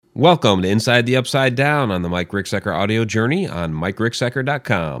Welcome to Inside the Upside Down on the Mike Ricksecker audio journey on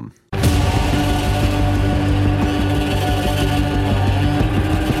MikeRicksecker.com.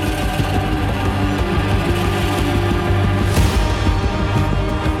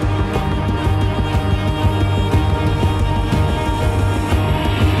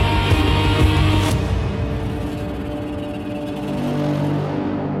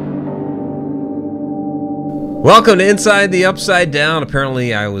 Welcome to Inside the Upside Down.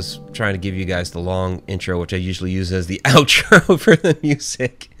 Apparently, I was trying to give you guys the long intro, which I usually use as the outro for the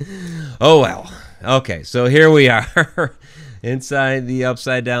music. Oh, well. Okay, so here we are. Inside the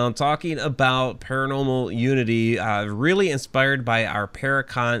Upside Down, talking about Paranormal Unity. Really inspired by our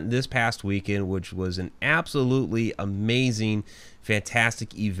Paracon this past weekend, which was an absolutely amazing,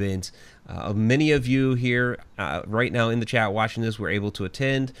 fantastic event. Many of you here right now in the chat watching this were able to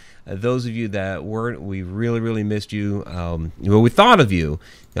attend. Those of you that weren't, we really missed you. Well, we thought of you.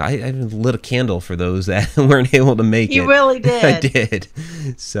 I lit a candle for those that weren't able to make it. You really did. I did.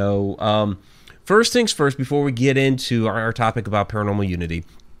 So, first things first, before we get into our topic about Paranormal Unity,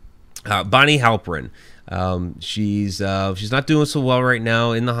 Bonnie Halperin. She's not doing so well right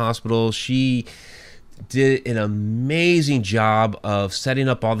now in the hospital. She did an amazing job of setting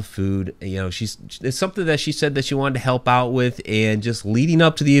up all the food. You know, it's something that she said that she wanted to help out with, and just leading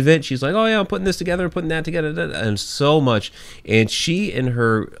up to the event, she's like, "Oh yeah, I'm putting this together, putting that together," and so much. And she and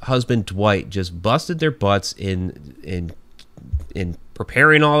her husband Dwight just busted their butts in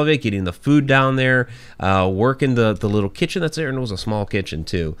preparing all of it, getting the food down there, working the little kitchen that's there, and it was a small kitchen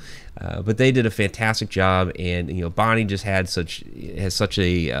too. But they did a fantastic job, and Bonnie just has such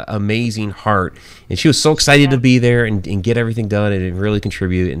a amazing heart, and she was so excited to be there and get everything done and really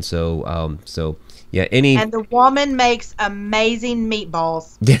contribute. And so yeah, and the woman makes amazing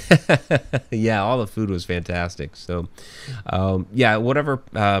meatballs. Yeah, all the food was fantastic. So yeah, whatever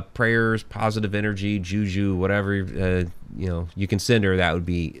prayers, positive energy, juju, whatever you can send her, that would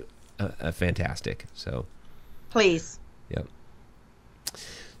be fantastic. So please. Yep.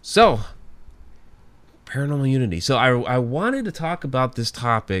 So, Paranormal Unity. So I wanted to talk about this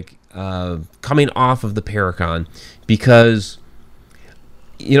topic coming off of the Paracon, because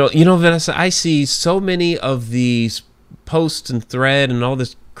Vanessa, I see so many of these posts and thread and all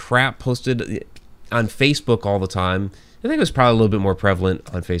this crap posted on Facebook all the time. I think it was probably a little bit more prevalent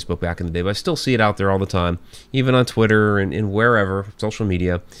on Facebook back in the day, but I still see it out there all the time, even on Twitter and wherever, social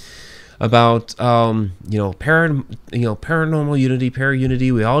media, about paranormal unity,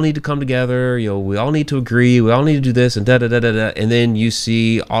 para-unity. We all need to come together. We all need to agree. We all need to do this and da-da-da-da-da. And then you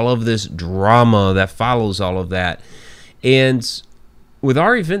see all of this drama that follows all of that. And with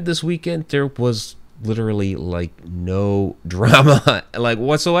our event this weekend, there was literally no drama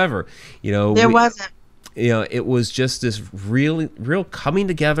whatsoever. There wasn't. It was just this real coming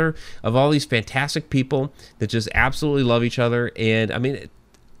together of all these fantastic people that just absolutely love each other. And I mean,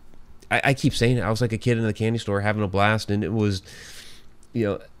 I keep saying it. I was like a kid in the candy store having a blast, and it was,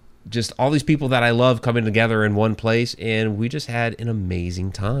 just all these people that I love coming together in one place, and we just had an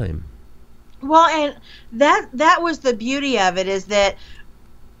amazing time. Well, and that was the beauty of it, is that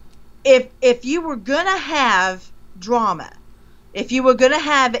if you were gonna have drama, if you were gonna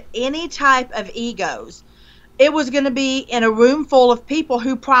have any type of egos, it was gonna be in a room full of people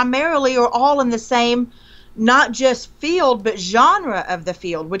who primarily are all in the same, not just field, but genre of the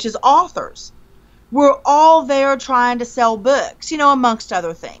field, which is authors. We're all there trying to sell books, amongst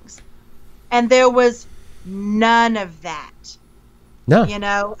other things. And there was none of that.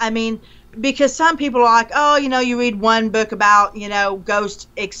 No. I mean, because some people are like, oh, you read one book about, ghost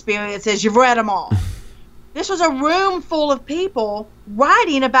experiences, you've read them all. This was a room full of people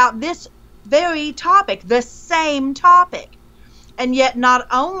writing about this very topic, the same topic. And yet not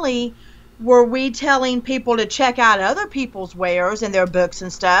only were we telling people to check out other people's wares and their books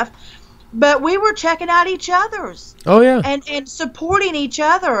and stuff, but we were checking out each other's. Oh, yeah. And supporting each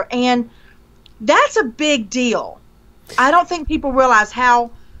other. And that's a big deal. I don't think people realize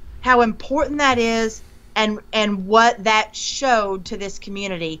how important that is, and what that showed to this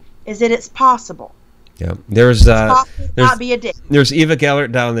community, is that it's possible. Yeah, there's not be a dick. There's Eva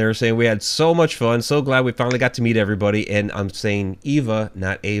Gellert down there saying we had so much fun, so glad we finally got to meet everybody. And I'm saying Eva,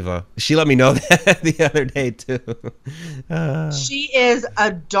 not Ava. She let me know that the other day too. She is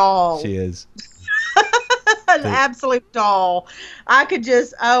a doll. She is an absolute doll. I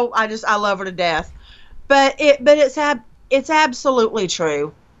love her to death. But it's absolutely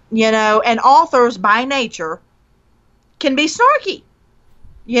true, And authors by nature can be snarky.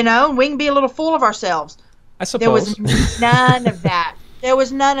 We can be a little full of ourselves. I suppose. There was none of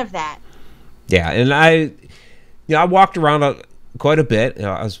that. Yeah, and I walked around quite a bit.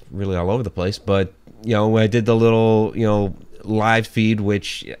 I was really all over the place, but when I did the little live feed,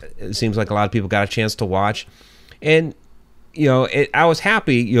 which it seems like a lot of people got a chance to watch, and I was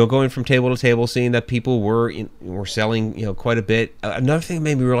happy, going from table to table, seeing that people were selling, quite a bit. Another thing that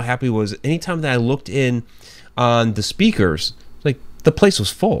made me real happy was anytime that I looked in on the speakers, like the place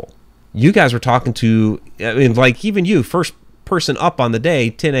was full. You guys were talking to, I mean, like even you, first person up on the day,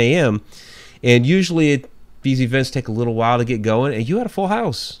 10 a.m., and usually these events take a little while to get going, and you had a full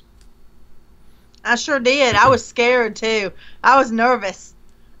house. I sure did. I was scared too. I was nervous.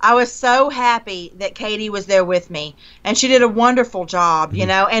 I was so happy that Katie was there with me, and she did a wonderful job,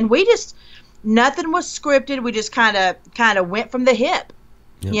 and we just, nothing was scripted. We just kind of went from the hip,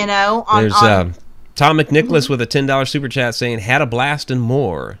 There's Tom McNicholas with a $10 super chat saying, had a blast and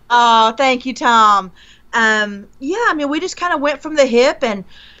more. Oh, thank you, Tom. We just kind of went from the hip, and,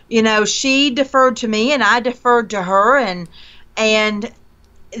 she deferred to me and I deferred to her, and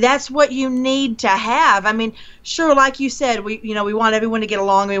that's what you need to have. I mean, sure, like you said, we want everyone to get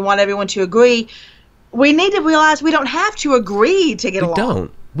along. We want everyone to agree. We need to realize we don't have to agree to get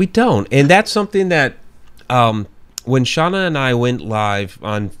along. We don't. And that's something that when Shauna and I went live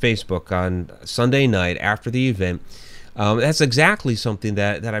on Facebook on Sunday night after the event, that's exactly something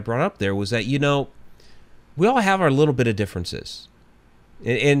that I brought up there was that, we all have our little bit of differences.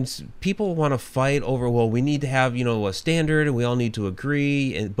 And people want to fight over, well, we need to have, a standard and we all need to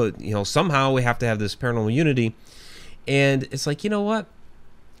agree. But somehow we have to have this paranormal unity. And it's like, you know what?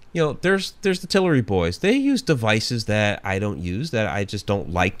 There's the Tillery boys. They use devices that I don't use, that I just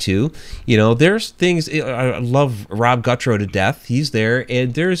don't like to. There's things, I love Rob Guttrow to death. He's there.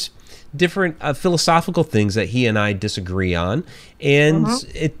 And there's different philosophical things that he and I disagree on. And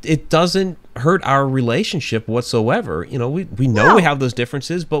it doesn't hurt our relationship whatsoever. We know we have those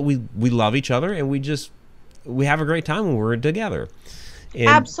differences, but we love each other, and we have a great time when we're together. And,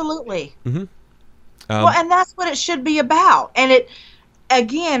 absolutely. And that's what it should be about. And it,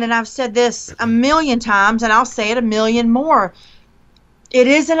 again, and I've said this a million times, and I'll say it a million more, it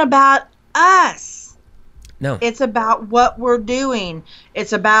isn't about us. No. It's about what we're doing.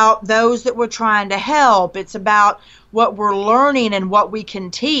 It's about those that we're trying to help. It's about what we're learning and what we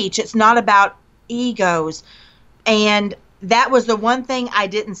can teach. It's not about egos. And that was the one thing I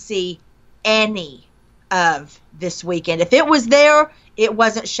didn't see any of this weekend. If it was there, it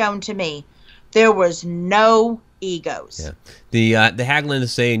wasn't shown to me. There was no egos. Yeah. The Haglund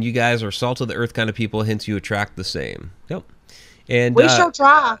is saying you guys are salt of the earth kind of people, hence you attract the same. Yep. And we sure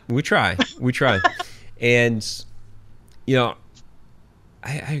try. We try. And,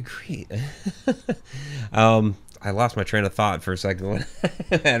 I agree. I lost my train of thought for a second when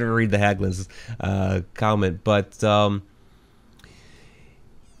I had to read the Haglund's comment. But,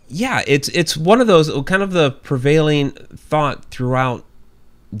 it's one of those, kind of the prevailing thought throughout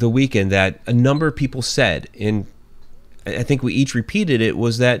the weekend that a number of people said, and I think we each repeated it,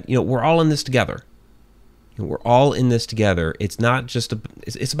 was that, we're all in this together. We're all in this together. It's not just,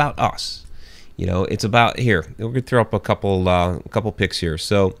 it's about us. It's about, here, we're going to throw up a couple picks here.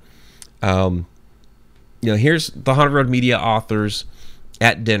 So, here's the Haunted Road Media authors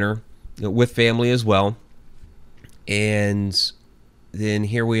at dinner with family as well. And then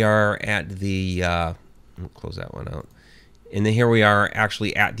here we are at the, I'll close that one out. And then here we are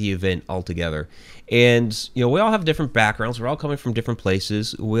actually at the event all together. And, we all have different backgrounds. We're all coming from different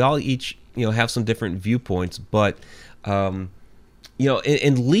places. We all each, have some different viewpoints. But, and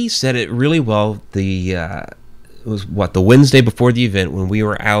Lee said it really well. It was the Wednesday before the event when we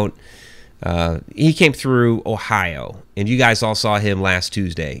were out. He came through Ohio, and you guys all saw him last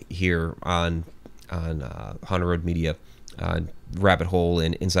Tuesday here on Haunted Road Media, Rabbit Hole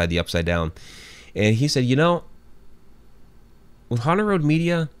and Inside the Upside Down. And he said, with Haunted Road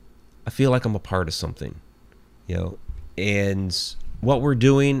Media, I feel like I'm a part of something, and what we're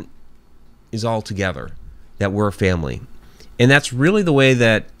doing is all together, that we're a family. And that's really the way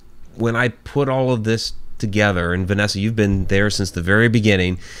that when I put all of this together, and Vanessa, you've been there since the very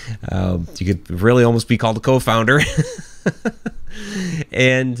beginning. You could really almost be called a co-founder.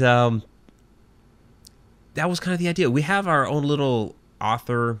 And that was kind of the idea. We have our own little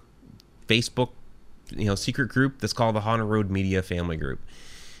author Facebook, secret group that's called the Haunted Road Media Family Group.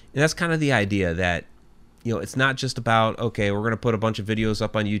 And that's kind of the idea that, it's not just about, okay, we're going to put a bunch of videos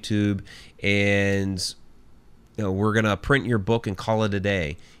up on YouTube and we're going to print your book and call it a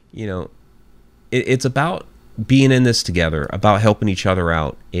day. It's about being in this together, about helping each other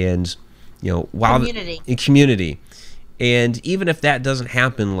out, and, while community. In community. And even if that doesn't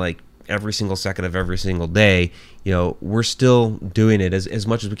happen like every single second of every single day, we're still doing it as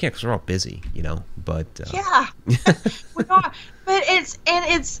much as we can because we're all busy, but yeah, we are. But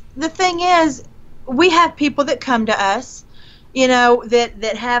it's the thing is, we have people that come to us,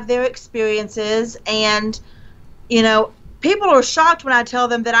 that have their experiences, and people are shocked when I tell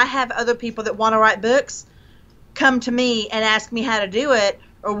them that I have other people that want to write books come to me and ask me how to do it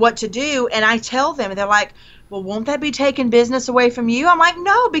or what to do, and I tell them, and they're like, well, won't that be taking business away from you? I'm like,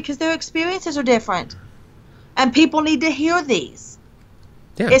 no, because their experiences are different, and people need to hear these.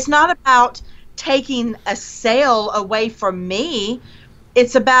 Yeah. It's not about taking a sale away from me.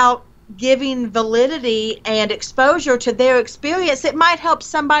 It's about giving validity and exposure to their experience that might help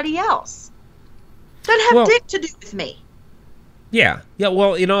somebody else. Doesn't have dick to do with me. Yeah.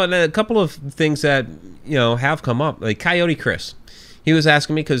 Well, and a couple of things that have come up, like Coyote Chris, he was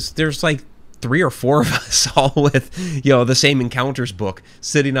asking me because there's like 3 or 4 of us all with the same Encounters book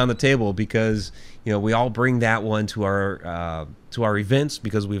sitting on the table because we all bring that one to our events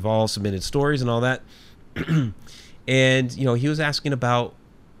because we've all submitted stories and all that. And he was asking about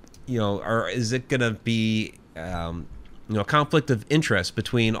or is it going to be a conflict of interest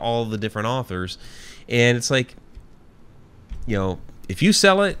between all the different authors? And it's like, if you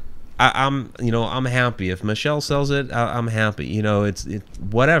sell it, I'm happy. If Michelle sells it, I'm happy. It's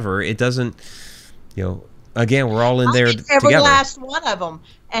whatever. It doesn't, again, we're all in there together. Every last one of them,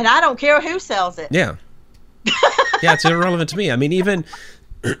 and I don't care who sells it. Yeah. Yeah, it's irrelevant to me. I mean, even,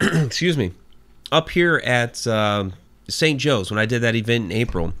 excuse me, up here at St. Joe's, when I did that event in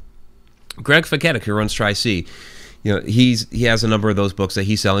April, Greg Faketic, who runs Tri-C, he has a number of those books that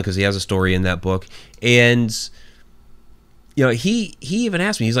he's selling because he has a story in that book. And, he even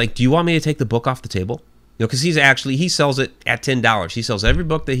asked me, he's like, do you want me to take the book off the table? Because he sells it at $10. He sells every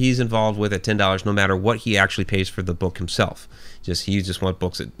book that he's involved with at $10, no matter what he actually pays for the book himself. He wants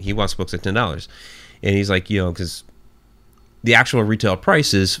books at $10. And he's like, because the actual retail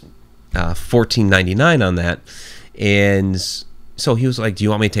price is $14.99 on that. And so he was like, do you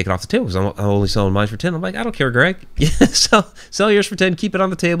want me to take it off the table? Because I'm only selling mine for $10. I'm like, I don't care, Greg. Sell yours for $10. Keep it on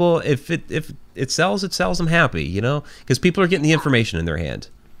the table. If it sells, it sells. I'm happy, because people are getting the information in their hand.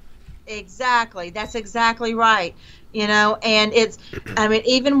 Exactly. That's exactly right. And it's,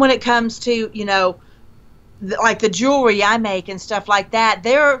 even when it comes to, like the jewelry I make and stuff like that,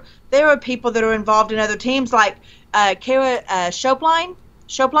 there are people that are involved in other teams, like Kara Shopline.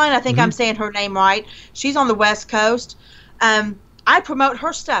 I think I'm saying her name right. She's on the West Coast. I promote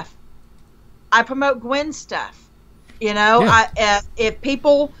her stuff. I promote Gwen's stuff. If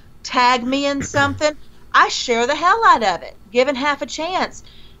people tag me in something, I share the hell out of it, giving half a chance,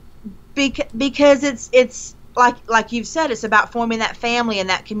 because it's like you've said, it's about forming that family and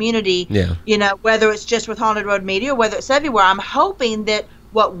that community. Yeah. Whether it's just with Haunted Road Media or whether it's everywhere. I'm hoping that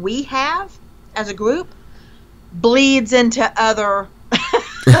what we have as a group bleeds into other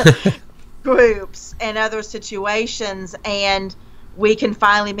groups and other situations, and we can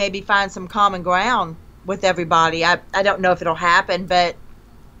finally maybe find some common ground with everybody. I don't know if it'll happen, but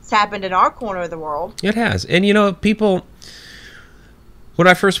it's happened in our corner of the world. It has. And people, when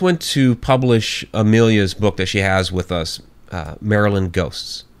I first went to publish Amelia's book that she has with us, Maryland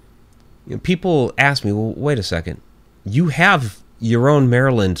Ghosts, people ask me, well, wait a second, you have your own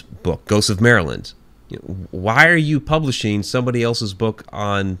Maryland book, Ghosts of Maryland. Why are you publishing somebody else's book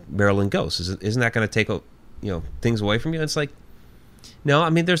on Maryland Ghosts? Isn't that going to take things away from you? It's like, no.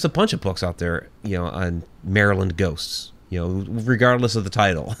 There's a bunch of books out there, on Maryland Ghosts. Regardless of the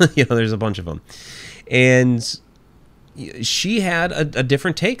title, there's a bunch of them, and she had a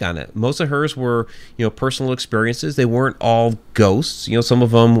different take on it. Most of hers were, personal experiences. They weren't all ghosts. Some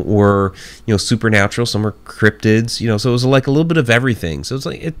of them were, supernatural. Some were cryptids. So it was like a little bit of everything. So it's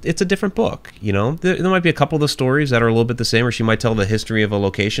like it's a different book. There might be a couple of the stories that are a little bit the same, or she might tell the history of a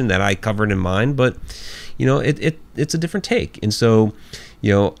location that I covered in mine. But it's a different take. And so,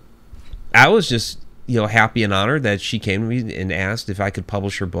 I was just happy and honored that she came to me and asked if I could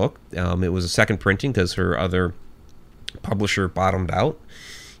publish her book. It was a second printing because her other publisher bottomed out,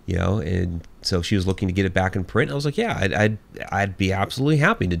 and so she was looking to get it back in print. I was like, yeah, I'd be absolutely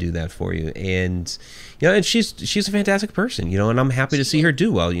happy to do that for you. And and she's a fantastic person, and I'm happy to see her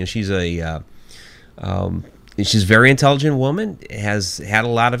do well. She's a she's a very intelligent woman, has had a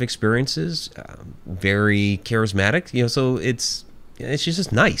lot of experiences, very charismatic, so she's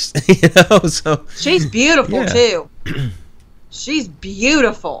just nice. So she's beautiful too. She's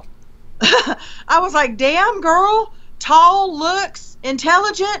beautiful. I was like, damn, girl. Tall, looks,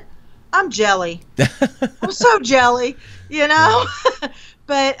 intelligent. I'm jelly. I'm so jelly,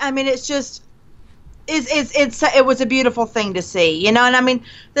 But it's just, it was a beautiful thing to see, you know. And I mean,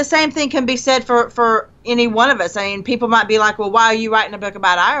 the same thing can be said for any one of us. I mean, people might be like, well, why are you writing a book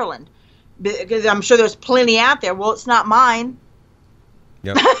about Ireland? Because I'm sure there's plenty out there. Well, it's not mine.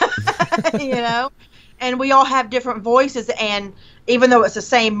 Yep. You know, and we all have different voices, and even though it's the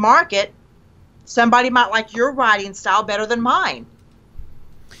same market, somebody might like your writing style better than mine,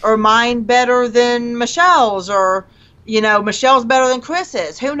 or mine better than Michelle's, or, you know, Michelle's better than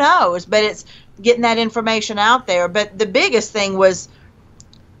Chris's. Who knows? But it's getting that information out there. But the biggest thing was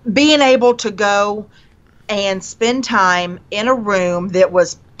being able to go and spend time in a room that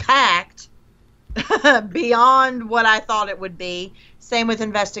was packed beyond what I thought it would be. Same with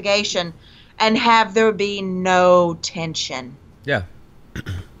investigation, and have there be no tension. Yeah.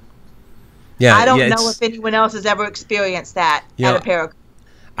 Yeah. I don't know if anyone else has ever experienced that at a Paracon.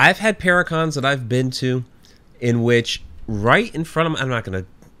 I've had Paracons that I've been to in which right in front of, I'm not going to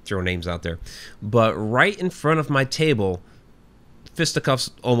throw names out there, but right in front of my table,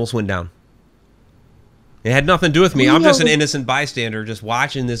 fisticuffs almost went down. It had nothing to do with me. I'm just an innocent bystander just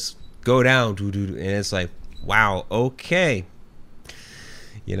watching this go down. And it's like, wow, okay.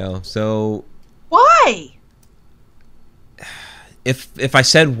 You know, so... Why? If I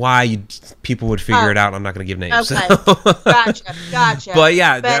said why, people would figure it out. I'm not going to give names. Okay, so. gotcha. But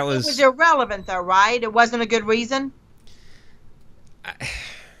yeah, it was irrelevant, though, right? It wasn't a good reason?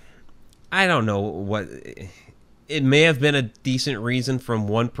 I don't know what... It may have been a decent reason from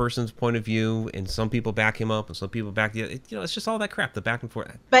one person's point of view, and some people back him up, and some people back the other. You know, it's just all that crap, the back and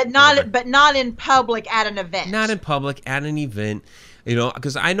forth. But not in public at an event. Not in public at an event, you know,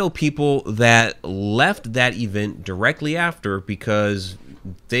 because I know people that left that event directly after because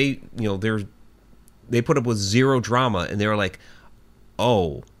they, you know, they put up with zero drama, and they were like,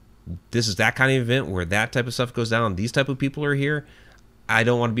 oh, this is that kind of event where that type of stuff goes down. These type of people are here. I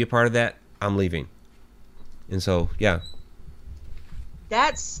don't want to be a part of that. I'm leaving. And so, yeah.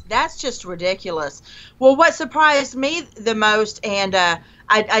 That's just ridiculous. Well, what surprised me the most, and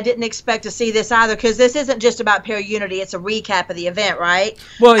I didn't expect to see this either, because this isn't just about Para-Unity. It's a recap of the event, right?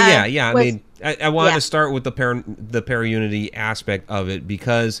 Well, yeah. I mean, I wanted to start with the Para-Unity aspect of it,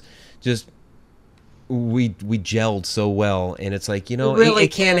 because just we gelled so well. And it's like, you know,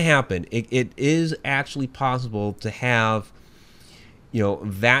 it can happen. It is actually possible to have... you know,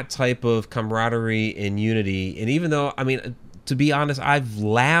 that type of camaraderie and unity. And even though, I mean, to be honest, I've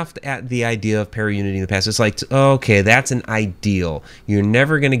laughed at the idea of Para-Unity in the past. It's like, okay, that's an ideal. You're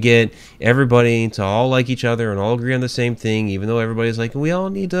never going to get everybody to all like each other and all agree on the same thing, even though everybody's like, we all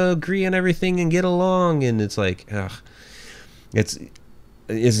need to agree on everything and get along. And it's like, ugh. It's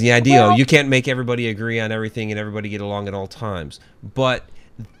the ideal. Well, you can't make everybody agree on everything and everybody get along at all times. But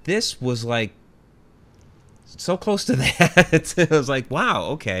this was like, so close to that. I was like, wow,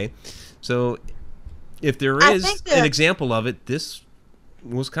 okay. So if there is an example of it, this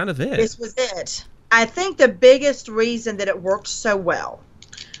was kind of it. This was it. I think the biggest reason that it worked so well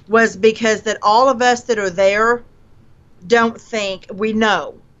was because that all of us that are there don't think, we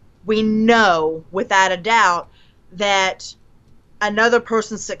know without a doubt that another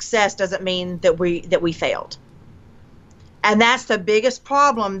person's success doesn't mean that we failed. And that's the biggest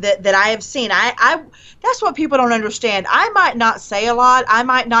problem that I have seen. I that's what people don't understand. I might not say a lot. I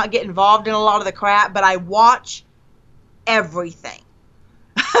might not get involved in a lot of the crap, but I watch everything.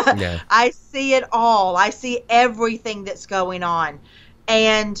 Yeah. I see it all. I see everything that's going on.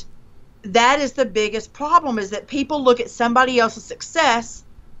 And that is the biggest problem, is that people look at somebody else's success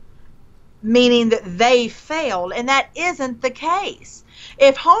meaning that they failed, and that isn't the case.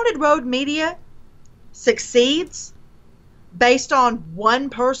 If Haunted Road Media succeeds based on one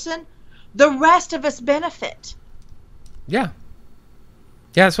person, the rest of us benefit. Yeah,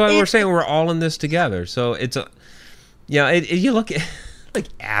 that's why we're saying we're all in this together. So it's you look at like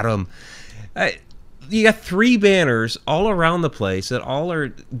Adam. You got 3 banners all around the place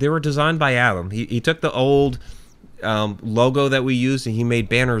that they were designed by Adam. He took the old logo that we used and he made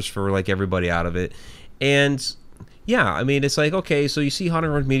banners for like everybody out of it. And yeah, I mean, it's like, okay, so you see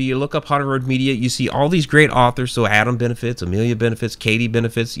Haunted Road Media, you look up Haunted Road Media, you see all these great authors. So Adam benefits, Amelia benefits, Katie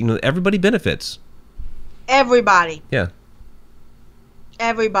benefits, you know, everybody benefits. Everybody. Yeah.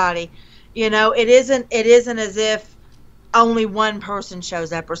 Everybody. You know, it isn't as if only one person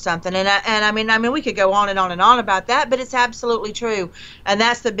shows up or something. And I mean, we could go on and on and on about that, but it's absolutely true. And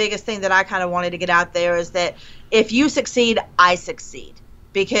that's the biggest thing that I kind of wanted to get out there, is that if you succeed, I succeed,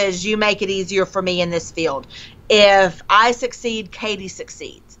 because you make it easier for me in this field. If I succeed, Katie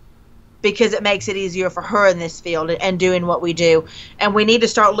succeeds, because it makes it easier for her in this field and doing what we do. And we need to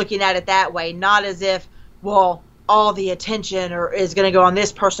start looking at it that way, not as if, well, all the attention or is going to go on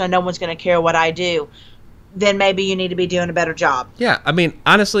this person and no one's going to care what I do, then maybe you need to be doing a better job. Yeah, I mean,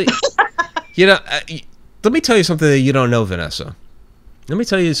 honestly, let me tell you something that you don't know, Vanessa. Let me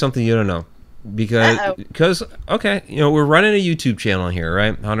tell you something you don't know. Because okay, we're running a YouTube channel here,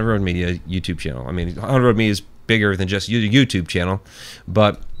 right? Haunted Road Media YouTube channel. I mean, Haunted Road Media is bigger than just YouTube channel,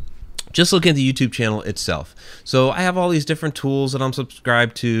 but just look at the YouTube channel itself. So I have all these different tools that I'm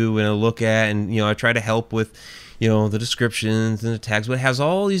subscribed to and I look at, and I try to help with the descriptions and the tags, but it has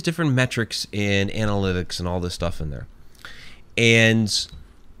all these different metrics and analytics and all this stuff in there. And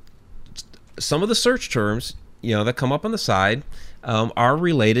some of the search terms that come up on the side are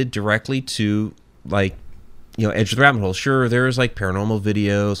related directly to Edge of the Rabbit Hole. Sure, there's paranormal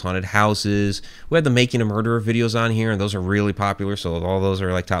videos, haunted houses. We had the Making a Murderer videos on here, and those are really popular, so all those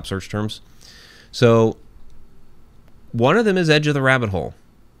are top search terms. So one of them is Edge of the Rabbit Hole.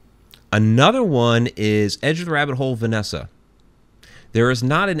 Another one is Edge of the Rabbit Hole Vanessa. There is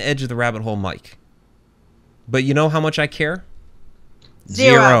not an Edge of the Rabbit Hole Mike. But you know how much I care?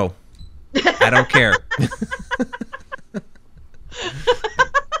 Zero. I don't care.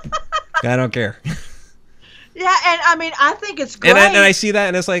 I don't care. Yeah, and I mean, I think it's great. And I see that,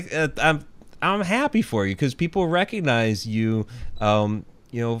 and it's like I'm happy for you because people recognize you, for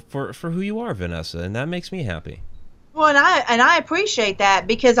who you are, Vanessa, and that makes me happy. Well, and I appreciate that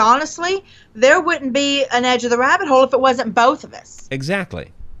because honestly, there wouldn't be an Edge of the Rabbit Hole if it wasn't both of us.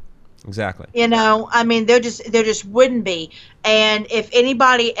 Exactly. I mean, there just wouldn't be. And if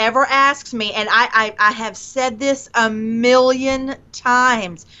anybody ever asks me, and I have said this a million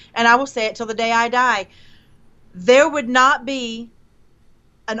times, and I will say it till the day I die, there would not be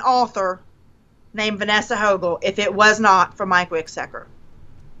an author named Vanessa Hogel if it was not for Mike Wicksecker.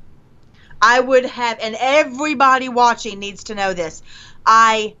 I would have, and everybody watching needs to know this,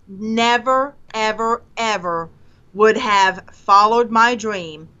 I never, ever, ever would have followed my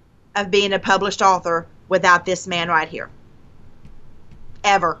dream of being a published author without this man right here.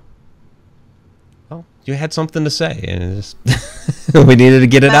 Ever. Well, you had something to say, and we needed to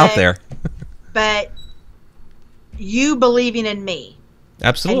get it out there. But you believing in me,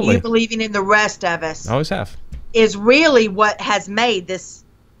 absolutely, and you believing in the rest of us, always have, is really what has made this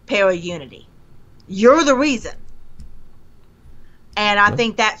para-unity. You're the reason. And I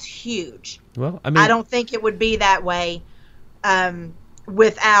think that's huge. Well, I mean, I don't think it would be that way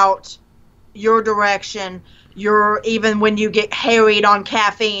without your direction. Even when you get harried on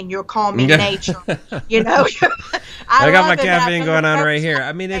caffeine, you're calming nature. I got my caffeine going on right here.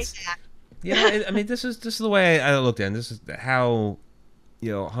 I mean, it's I mean, this is the way I looked at it. This is how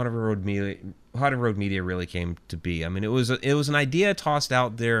Haunted Road Media really came to be. I mean, it was an idea tossed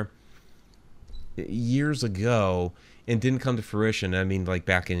out there years ago and didn't come to fruition. I mean,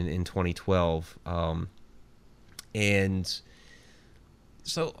 back in 2012, and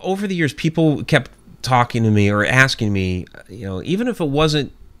so over the years, people kept talking to me or asking me, even if it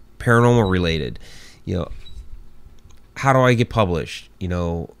wasn't paranormal related, how do I get published?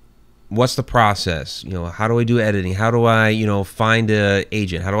 What's the process? How do I do editing? How do I, find a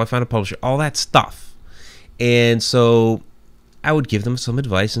agent? How do I find a publisher? All that stuff. And so I would give them some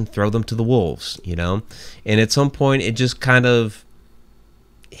advice and throw them to the wolves, And at some point, it just kind of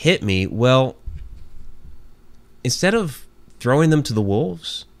hit me. Well, instead of throwing them to the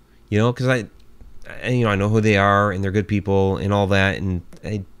wolves, because I know who they are and they're good people and all that, and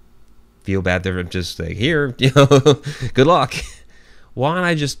I feel bad. They're just here, good luck. Why don't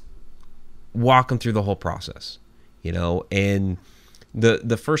I just walk them through the whole process, And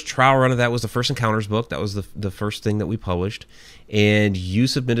the first trial run of that was the First Encounters book. That was the first thing that we published, and you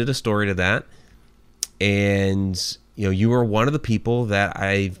submitted a story to that, and you were one of the people that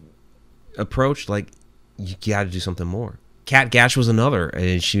I approached. You got to do something more. Kat Gash was another,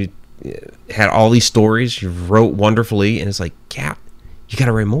 and she had all these stories. She wrote wonderfully, and it's like, Kat, you got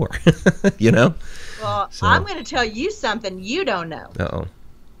to write more, Well, so, I'm going to tell you something you don't know. Uh-oh.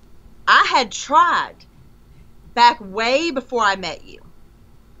 I had tried back way before I met you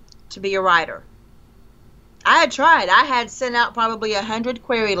to be a writer. I had tried. I had sent out probably 100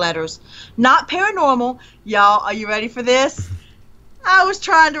 query letters. Not paranormal. Y'all, are you ready for this? I was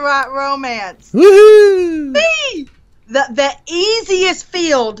trying to write romance. Woohoo! Me! The easiest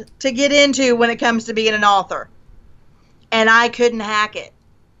field to get into when it comes to being an author. And I couldn't hack it.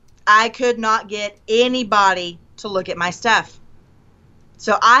 I could not get anybody to look at my stuff.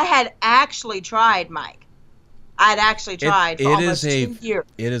 So I had actually tried, Mike. I had actually tried for almost 2 years.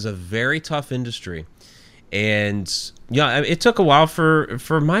 It is a very tough industry. And yeah, it took a while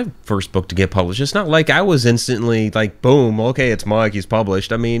for my first book to get published. It's not like I was instantly like, boom, okay, it's Mike, he's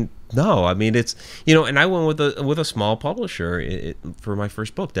published. I mean, no, I mean it's, you know, and I went with a small publisher for my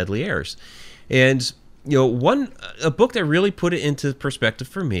first book, Deadly Airs, and you know, a book that really put it into perspective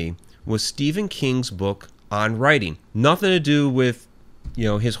for me was Stephen King's book on writing. Nothing to do with, you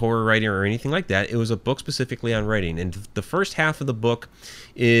know, his horror writing or anything like that. It was a book specifically on writing, and the first half of the book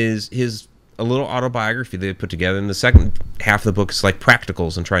is a little autobiography they put together, and the second half of the book is like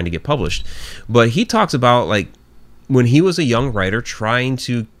practicals and trying to get published. But he talks about like when he was a young writer trying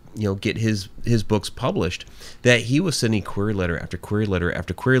to, you know, get his books published, that he was sending query letter after query letter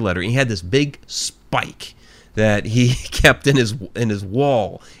after query letter, and he had this big spike that he kept in his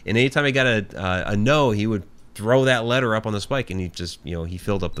wall, and anytime he got a no, he would throw that letter up on the spike, and he just, you know, he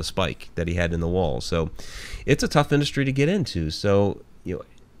filled up the spike that he had in the wall. So it's a tough industry to get into. So, you know,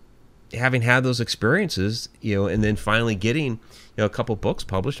 having had those experiences, you know, and then finally getting, you know, a couple books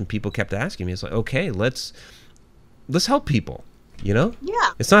published, and people kept asking me, it's like, okay, let's help people, you know?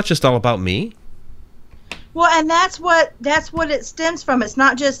 Yeah. It's not just all about me. Well, and that's what it stems from. It's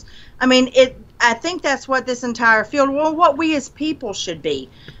not just, I think that's what this entire field, well, what we as people should be,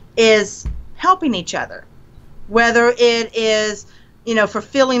 is helping each other. Whether it is, you know,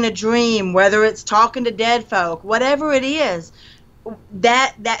 fulfilling a dream, whether it's talking to dead folk, whatever it is,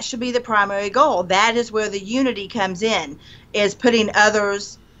 that should be the primary goal. That is where the unity comes in, is putting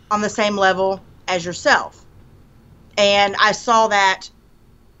others on the same level as yourself. And I saw that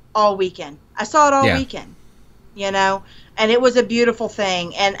all weekend. I saw it all weekend, you know, and it was a beautiful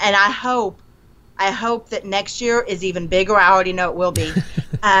thing. And I hope that next year is even bigger. I already know it will be.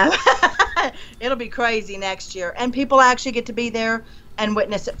 It'll be crazy next year, and people actually get to be there and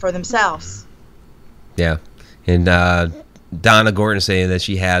witness it for themselves. Yeah, and Donna Gordon saying that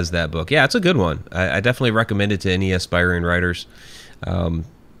she has that book. Yeah, it's a good one. I definitely recommend it to any aspiring writers. You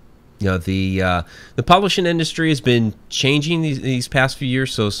know, the publishing industry has been changing these past few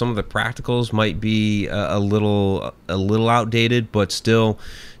years, so some of the practicals might be a little outdated, but still,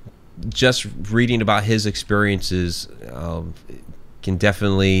 just reading about his experiences can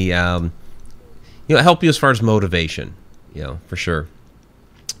definitely you know, help you as far as motivation, you know, for sure.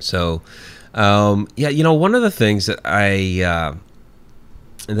 So yeah, you know, one of the things that I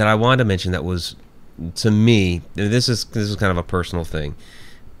wanted to mention that was, to me, this is kind of a personal thing.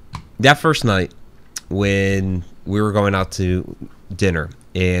 That first night when we were going out to dinner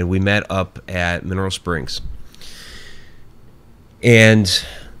and we met up at Mineral Springs, and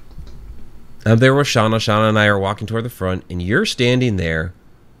there was Shauna. Shauna and I are walking toward the front, and you're standing there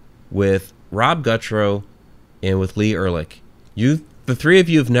with Rob Guttrow and with Lee Ehrlich. The three of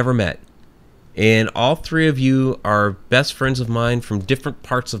you have never met, and all three of you are best friends of mine from different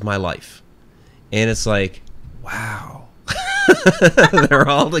parts of my life. And it's like, wow, they're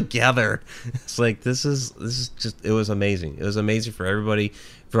all together. It's like, this is just, it was amazing. It was amazing for everybody.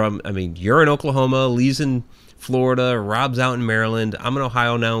 You're in Oklahoma, Lee's in Florida, Rob's out in Maryland, I'm in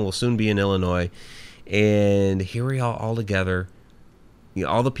Ohio now, and we'll soon be in Illinois, and here we are all together. You know,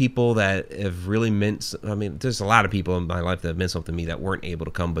 all the people that have really meant, there's a lot of people in my life that have meant something to me that weren't able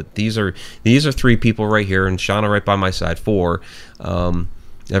to come, but these are three people right here, and Shauna right by my side, four,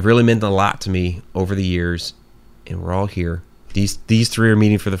 have really meant a lot to me over the years, and we're all here. These three are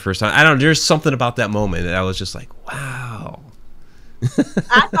meeting for the first time. I don't know, there's something about that moment that I was just like, wow.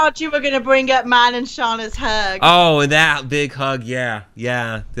 I thought you were going to bring up mine and Shauna's hug. Oh, and that big hug, yeah,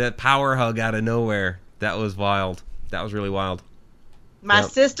 that power hug out of nowhere. That was wild. That was really wild. My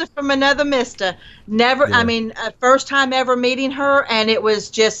sister from another mister. Never, yeah. First time ever meeting her, and it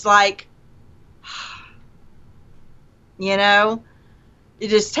was just like, you know, you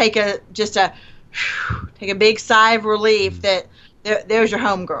just take a big sigh of relief that there's your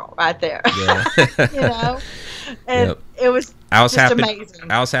homegirl right there. Yeah. You know, and it was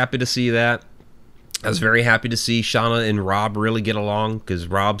amazing. I was happy to see that. I was very happy to see Shauna and Rob really get along, because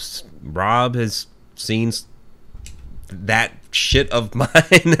Rob has seen that shit of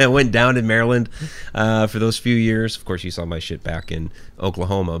mine that went down in Maryland for those few years. Of course, you saw my shit back in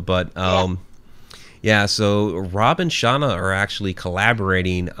Oklahoma, but so Rob and Shauna are actually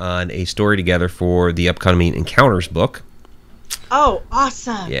collaborating on a story together for the upcoming Encounters book. Oh,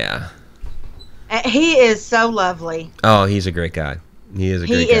 awesome. Yeah. He is so lovely. Oh, he's a great guy. He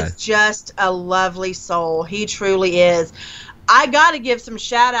is just a lovely soul. He truly is. I got to give some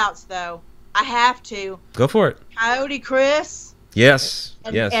shout outs, though. I have to. Go for it. Coyote Chris. Yes.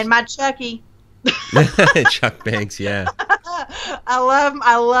 And my Chucky. Chuck Banks, yeah. I love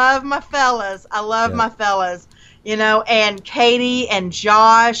my fellas. My fellas. You know, and Katie and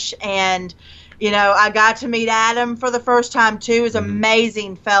Josh, and I got to meet Adam for the first time too. He's an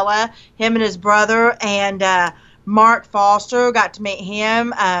amazing fella. Him and his brother, and Mark Foster, got to meet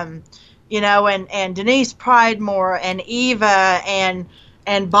him. And Denise Pridemore and Eva and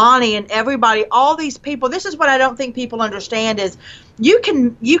Bonnie and everybody, all these people. This is what I don't think people understand is you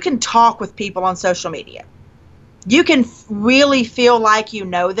can talk with people on social media. You can really feel like you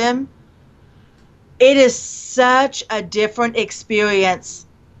know them. It is such a different experience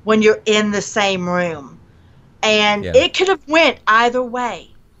when you're in the same room. And it could have went either way.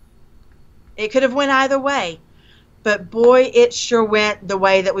 But boy, it sure went the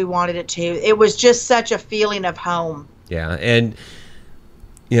way that we wanted it to. It was just such a feeling of home. Yeah, and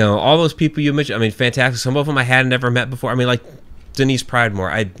all those people you mentioned, I mean, fantastic. Some of them I had never met before. I mean, like Denise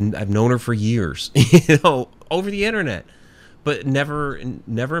Pridemore, I've known her for years, over the internet, but never in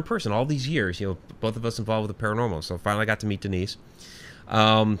person. All these years, both of us involved with the paranormal. So finally, I got to meet Denise.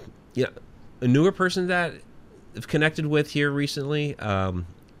 A newer person that I've connected with here recently,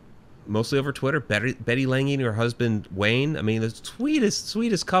 mostly over Twitter, Betty Lange and her husband Wayne. I mean, the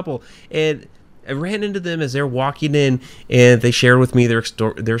sweetest couple. And I ran into them as they're walking in, and they shared with me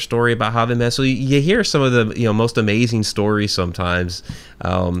their story about how they met. So you hear some of the most amazing stories sometimes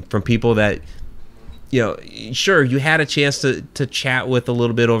from people that sure, you had a chance to chat with a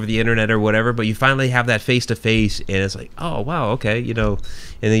little bit over the internet or whatever, but you finally have that face to face, and it's like, oh wow, okay, and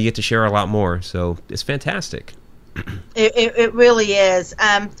then you get to share a lot more. So it's fantastic. It really is.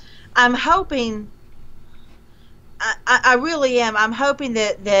 I'm hoping. I really am. I'm hoping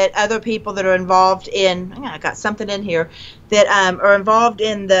that other people that are involved in, I got something in here, that are involved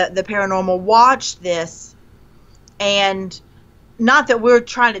in the paranormal watch this, and not that we're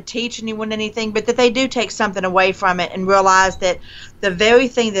trying to teach anyone anything, but that they do take something away from it and realize that the very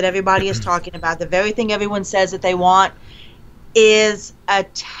thing that everybody is talking about, the very thing everyone says that they want, is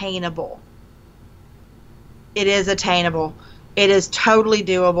attainable. It is attainable. It is totally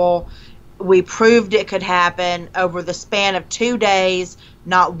doable. We proved it could happen over the span of 2 days,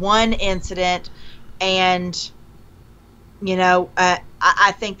 not one incident. And,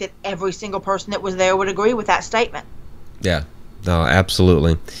 I think that every single person that was there would agree with that statement. Yeah, no,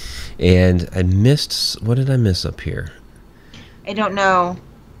 absolutely. And I missed, what did I miss up here? I don't know.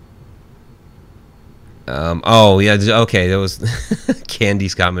 Okay, that was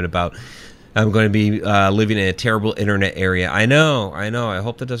Candy's comment about I'm going to be living in a terrible internet area. I know. I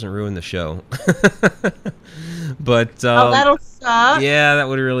hope that doesn't ruin the show. But that'll suck. Yeah, that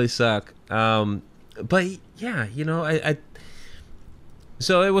would really suck. But yeah,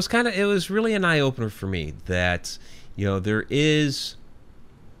 so it was really an eye opener for me that it is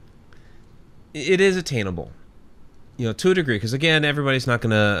attainable. To a degree, because again, everybody's not going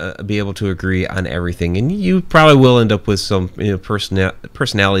to be able to agree on everything, and you probably will end up with some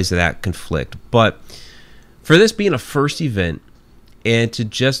personalities that conflict. But for this being a first event, and to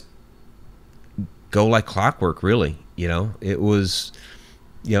just go like clockwork, really, it was,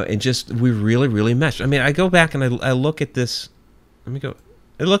 and just we really, really meshed. I mean, I go back and I look at this. I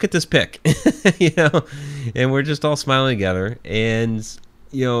look at this pic, and we're just all smiling together, and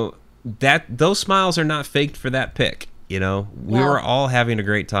that those smiles are not faked for that pic. We were all having a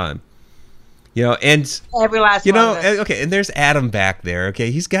great time. And every last one of us. Okay, and there's Adam back there. Okay,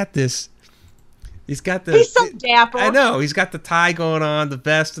 he's got the he's so dapper. I know, he's got the tie going on, the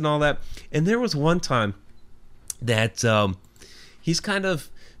vest and all that. And there was one time that he's kind of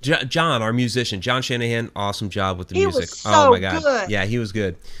John, our musician, John Shanahan, awesome job with the music. He was so oh my god. Good. Yeah, he was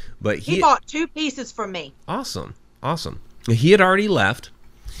good. But he bought 2 pieces from me. Awesome. He had already left.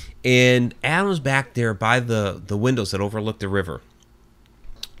 And Adam's back there by the windows that overlook the river,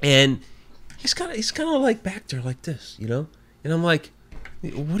 and he's kind of like back there like this, And I'm like,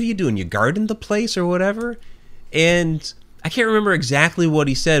 "What are you doing? You guarding the place or whatever?" And I can't remember exactly what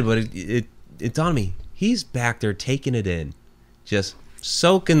he said, but it dawned on me. He's back there taking it in, just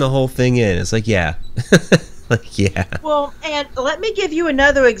soaking the whole thing in. It's like, yeah, yeah. Well, and let me give you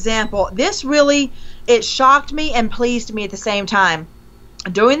another example. This really, it shocked me and pleased me at the same time.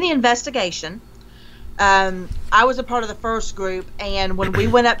 During the investigation, I was a part of the first group, and when we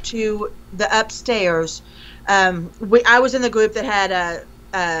went up to the upstairs, I was in the group that had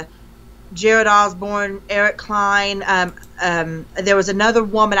Jared Osborne, Eric Klein. There was another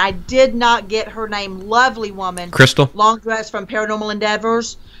woman. I did not get her name. Lovely woman. Crystal. Long dress from Paranormal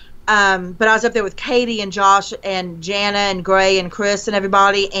Endeavors. But I was up there with Katie and Josh and Jana and Gray and Chris and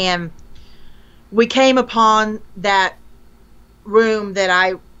everybody, and we came upon that room that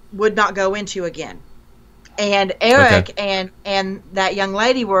I would not go into again. And Eric and that young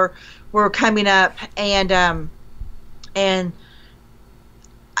lady were coming up, and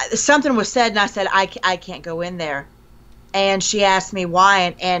something was said, and I said, I can't go in there. And she asked me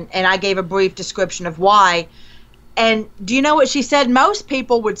why, and I gave a brief description of why. And do you know what she said? Most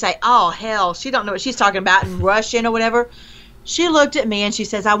people would say, oh, hell, she don't know what she's talking about, and rush in or whatever. She looked at me and she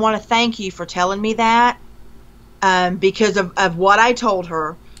says, I want to thank you for telling me that, because of what I told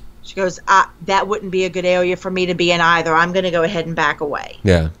her. She goes, that wouldn't be a good area for me to be in either. I'm going to go ahead and back away.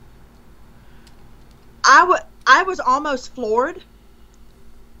 Yeah. I was almost floored,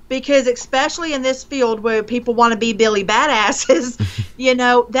 because especially in this field where people want to be Billy badasses,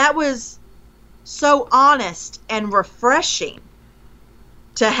 that was so honest and refreshing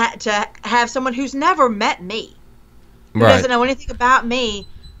to have someone who's never met me, who doesn't know anything about me,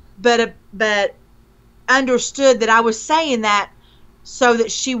 but understood that I was saying that so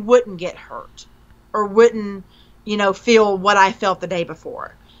that she wouldn't get hurt or wouldn't, feel what I felt the day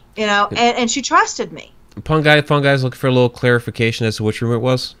before, and she trusted me. Fungi's looking for a little clarification as to which room it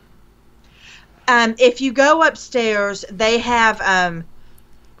was. If you go upstairs, they have,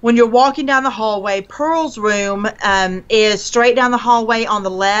 when you're walking down the hallway, Pearl's room is straight down the hallway on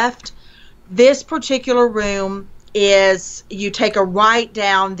the left. This particular room is, you take a right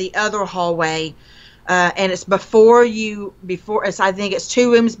down the other hallway, and it's I think it's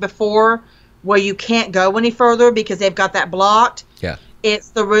 2 rooms before where you can't go any further because they've got that blocked. Yeah. It's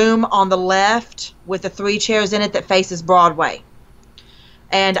the room on the left with the 3 chairs in it that faces Broadway.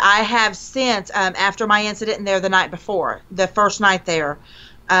 And I have since, after my incident in there the night before, the first night there,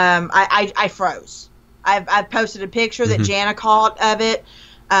 I froze. I've posted a picture that Jana caught of it,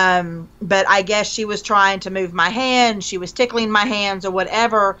 but I guess she was trying to move my hand. She was tickling my hands or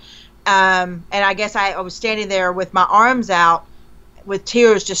whatever, and I guess I was standing there with my arms out with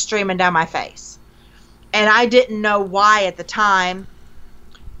tears just streaming down my face. And I didn't know why at the time.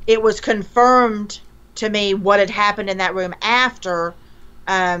 It was confirmed to me what had happened in that room after,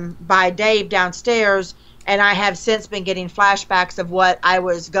 by Dave downstairs, and I have since been getting flashbacks of what I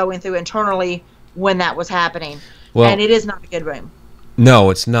was going through internally when that was happening. Well, and it is not a good room.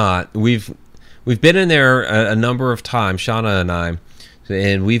 No, it's not. We've been in there a number of times, Shauna and I,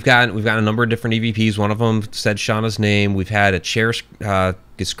 and we've got a number of different EVPs. One of them said Shauna's name. We've had a chair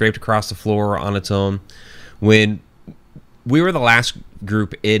get scraped across the floor on its own. When we were the last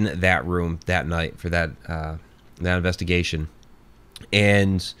group in that room that night for that investigation.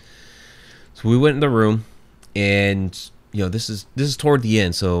 And so we went in the room, and this is toward the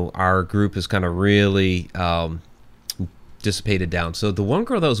end, so our group is kind of really dissipated down. So the one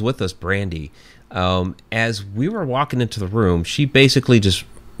girl that was with us, Brandy, as we were walking into the room, she basically just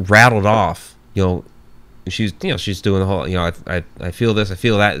rattled off, she's doing the whole, I feel this, I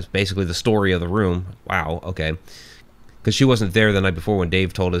feel that, is basically the story of the room. Wow, okay. Because she wasn't there the night before when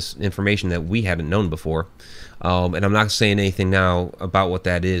Dave told us information that we hadn't known before. And I'm not saying anything now about what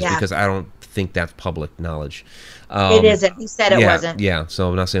that is, because I don't think that's public knowledge. It isn't. He said it wasn't. Yeah, so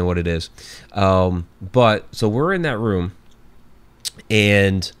I'm not saying what it is. But, so we're in that room,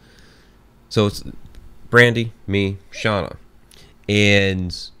 and so it's Brandy, me, Shauna.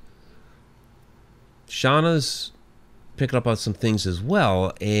 And Shauna's picking up on some things as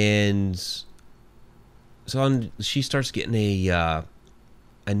well, and so she starts getting a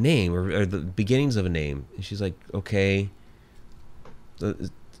name or the beginnings of a name, and she's like, okay,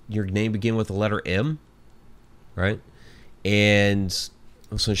 your name begin with the letter M, right? And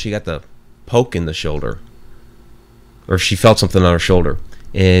so she got the poke in the shoulder, or she felt something on her shoulder,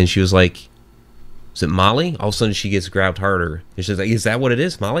 and she was like, is it Molly? All of a sudden she gets grabbed harder, and she's like, is that what it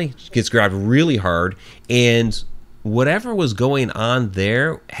is, Molly? She gets grabbed really hard, and whatever was going on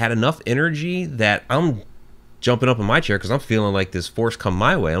there had enough energy that I'm jumping up in my chair because I'm feeling like this force come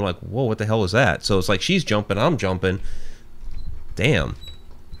my way. I'm like, whoa, what the hell was that? So it's like she's jumping, I'm jumping. Damn.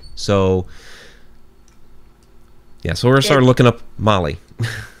 So yeah, so we're gonna start looking up Molly.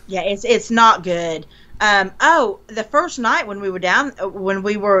 Yeah, it's not good. The first night when we were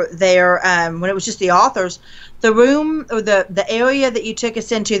there, when it was just the authors, the room or the area that you took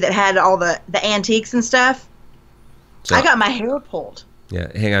us into that had all the antiques and stuff, so I got my hair pulled. Yeah,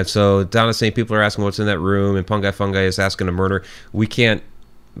 hang on. So Donna's saying people are asking what's in that room, and Fungi is asking a murder. We can't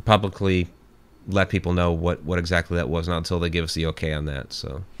publicly let people know what exactly that was, not until they give us the okay on that.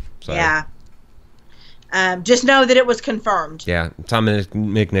 So, sorry. Yeah. Just know that it was confirmed. Yeah, Tom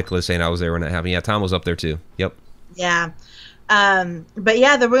McNicholas saying I was there when that happened. Yeah, Tom was up there too. Yep. Yeah. But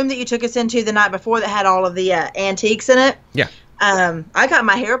yeah, the room that you took us into the night before that had all of the antiques in it. Yeah. I got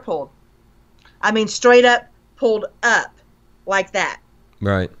my hair pulled. I mean, straight up pulled up like that.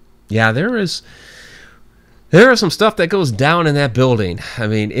 Right. Yeah, there is some stuff that goes down in that building. I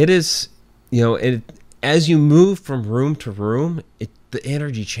mean, it is, as you move from room to room, the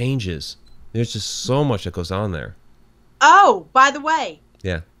energy changes. There's just so much that goes on there. Oh, by the way,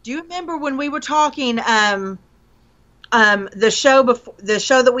 Yeah. do you remember when we were talking the show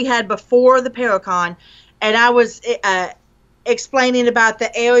that we had before the Paracon, and I was explaining about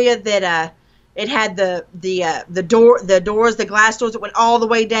the area that it had the glass doors that went all the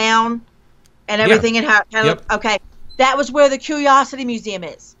way down, and everything, and how Yep. okay, that was where the Curiosity Museum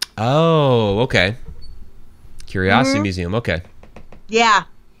is. Oh, okay. Curiosity Museum. Okay. Yeah,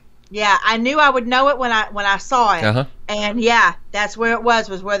 I knew I would know it when I saw it, and yeah, that's where it was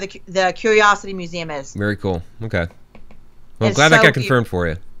where the Curiosity Museum is. Very cool. Okay. Well, I'm It's glad that so got confirmed for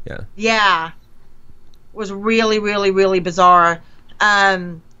you. Yeah. Yeah, it was really, really, really bizarre.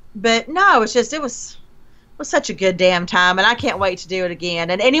 But no, it was such a good damn time, and I can't wait to do it again.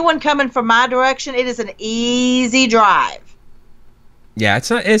 And anyone coming from my direction, it is an easy drive. Yeah,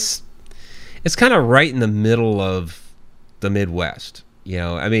 it's kind of right in the middle of the Midwest.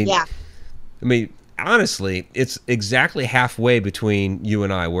 I mean, honestly, it's exactly halfway between you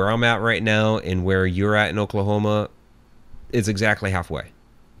and I. Where I'm at right now and where you're at in Oklahoma, it's exactly halfway.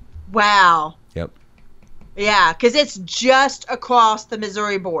 Wow. Yep. Yeah, because it's just across the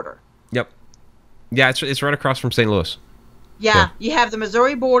Missouri border. Yep. Yeah, it's right across from St. Louis. Yeah, you have the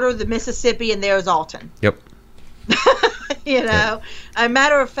Missouri border, the Mississippi, and there's Alton. Yep. Yep. A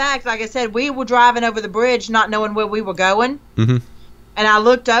matter of fact, like I said, we were driving over the bridge not knowing where we were going. Mm-hmm. And I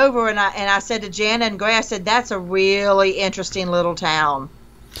looked over and I said to Jana and Gray, I said, that's a really interesting little town.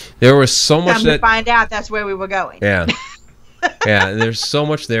 There was so much to find out that's where we were going. Yeah. Yeah, there's so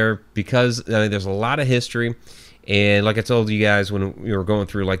much there because there's a lot of history. And like I told you guys when we were going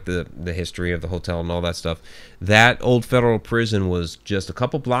through like the history of the hotel and all that stuff, that old federal prison was just a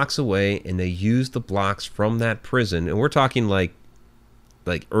couple blocks away, and they used the blocks from that prison. And we're talking like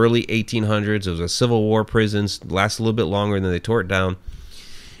early 1800s. It was a Civil War prison, lasted a little bit longer, and then they tore it down.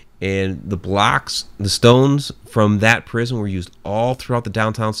 And the blocks, the stones from that prison were used all throughout the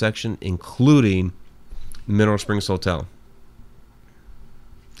downtown section, including Mineral Springs Hotel.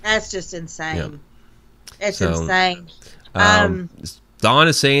 That's just insane. Yeah. It's insane. Dawn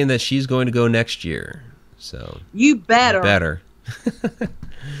is saying that she's going to go next year. So you better.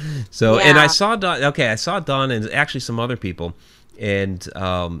 So, yeah. And I saw Dawn. Okay, I saw Dawn and actually some other people, and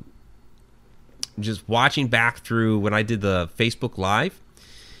just watching back through when I did the Facebook Live,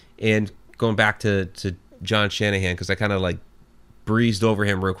 and going back to John Shanahan because I kind of like breezed over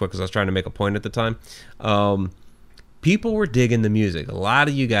him real quick because I was trying to make a point at the time. People were digging the music. A lot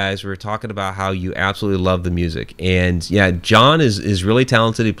of you guys were talking about how you absolutely love the music. And yeah, John is really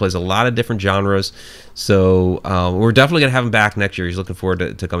talented. He plays a lot of different genres. So we're definitely going to have him back next year. He's looking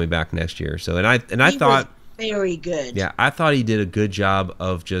forward to coming back next year. So I thought was very good. Yeah, I thought he did a good job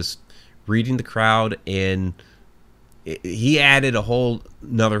of just reading the crowd, and he added a whole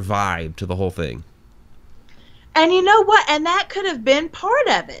another vibe to the whole thing. And you know what? And that could have been part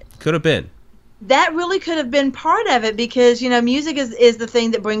of it. Could have been. That really could have been part of it because, music is the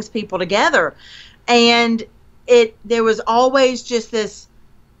thing that brings people together. And there was always just this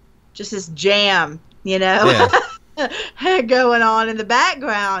jam, Yeah. going on in the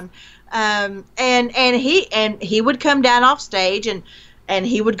background. And he would come down off stage and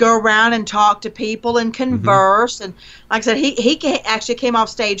he would go around and talk to people and converse. Mm-hmm. And like I said, he actually came off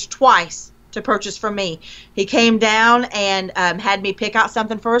stage twice to purchase from me. He came down and had me pick out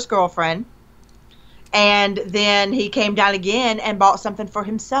something for his girlfriend. And then he came down again and bought something for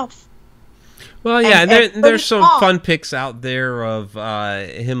himself. Well, yeah, and there's some fun pics out there of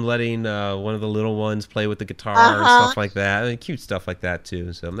him letting one of the little ones play with the guitar and stuff like that. I mean, cute stuff like that,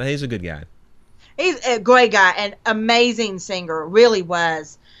 too. So he's a good guy. He's a great guy and amazing singer, really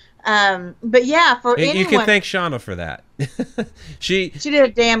was. But yeah, for anyone... You can thank Shauna for that. She did a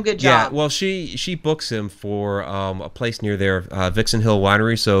damn good job. Yeah, well, she books him for a place near there, Vixen Hill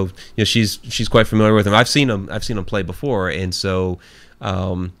Winery. So she's quite familiar with him. I've seen him play before, and so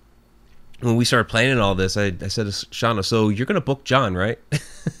when we started planning all this, I said to Shauna, "So you're gonna book John, right?"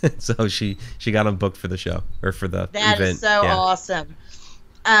 So she got him booked for the show or for the event. That is so awesome.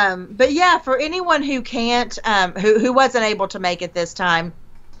 But yeah, for anyone who can't, who wasn't able to make it this time,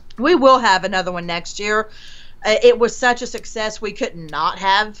 we will have another one next year. It was such a success, we could not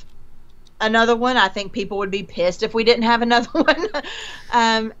have another one. I think people would be pissed if we didn't have another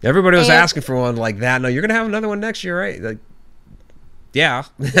one. Everybody was asking for one like that. No, you're going to have another one next year, right? Like, yeah,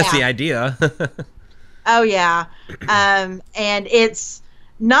 that's the idea. Oh, yeah. And it's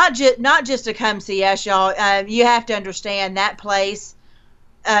not just to come see us, y'all. You have to understand that place,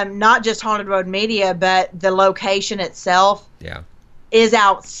 not just Haunted Road Media, but the location itself is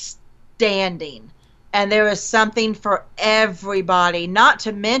outstanding. and there is something for everybody, not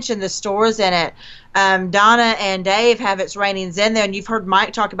to mention the stores in it. Donna and Dave have It's Raining Zen there, and you've heard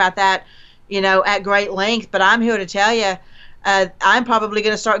Mike talk about that, at great length, but I'm here to tell you, I'm probably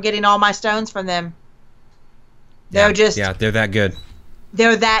going to start getting all my stones from them. They're they're that good.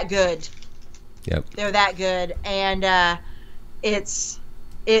 They're that good. Yep. They're that good, and it's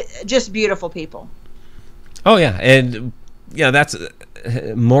just beautiful people. Oh yeah, and that's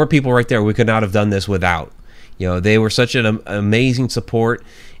more people right there. We could not have done this without. They were such an amazing support,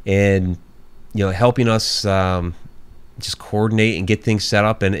 and helping us just coordinate and get things set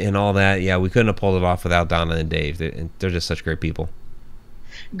up and all that. Yeah, we couldn't have pulled it off without Donna and Dave. They're just such great people.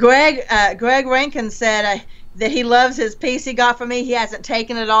 Greg Rankin said that he loves his piece he got from me. He hasn't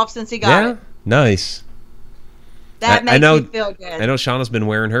taken it off since he got it. Nice. That makes me feel good. I know Shauna's been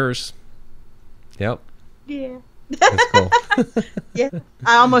wearing hers. Yep. Yeah. That's cool. Yeah.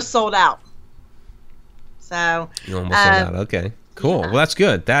 I almost sold out. So. You almost sold out. Okay. Cool. Yeah. Well, that's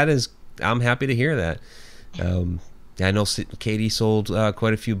good. I'm happy to hear that. I know Katie sold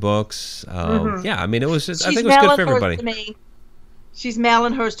quite a few books. Yeah, I mean, it was just, I think it was good for everybody. She's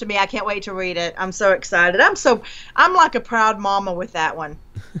mailing hers to me. I can't wait to read it. I'm so excited. I'm like a proud mama with that one.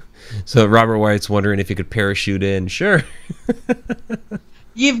 So Robert White's wondering if you could parachute in. Sure.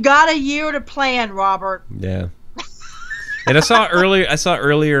 You've got a year to plan, Robert. Yeah. And I saw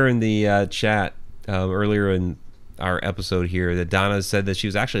earlier in the chat, earlier in our episode here, that Donna said that she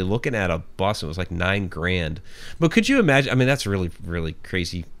was actually looking at a bus. It was like $9,000. But could you imagine? I mean, that's really, really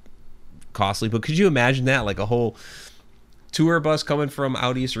crazy costly. But could you imagine that, like a whole tour bus coming from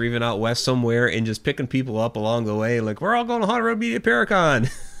out east or even out west somewhere and just picking people up along the way? Like, we're all going to Haunted Road Media Paracon.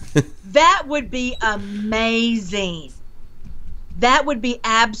 That would be amazing. That would be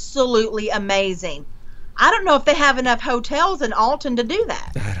absolutely amazing. I don't know if they have enough hotels in Alton to do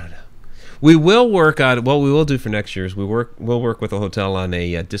that. I don't know. We will work on what we will do for next year is we'll work with a hotel on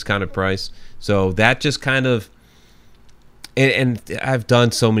a discounted price. So that just kind of, and I've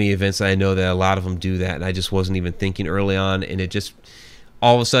done so many events that I know that a lot of them do that, and I just wasn't even thinking early on, and it just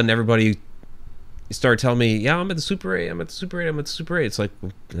all of a sudden everybody started telling me, yeah, I'm at the Super 8, I'm at the Super 8, I'm at the Super 8. It's like,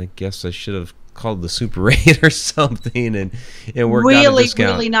 I guess I should have called the Super 8 or something and worked out a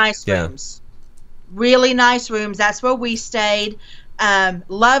discount. Really nice rooms. Really nice rooms. That's where we stayed.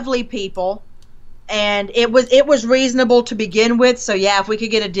 Lovely people, and it was reasonable to begin with. So yeah, if we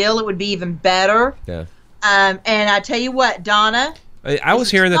could get a deal, it would be even better. Yeah. And I tell you what, Donna. I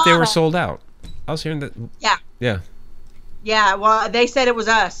was hearing that they were sold out. I was hearing that. Yeah. Yeah. Yeah. Well, they said it was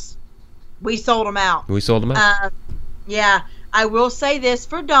us. We sold them out. We sold them out. Yeah. I will say this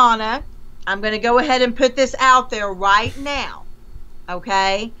for Donna. I'm going to go ahead and put this out there right now.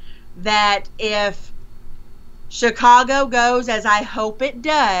 Okay, that if Chicago goes as I hope it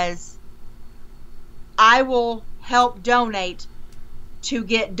does, I will help donate to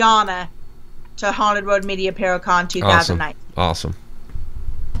get Donna to Haunted Road Media Paracon 2019. Awesome.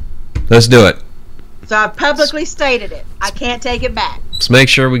 Let's do it. So I've publicly stated it. I can't take it back. Let's make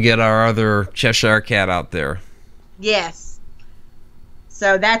sure we get our other Cheshire Cat out there. Yes.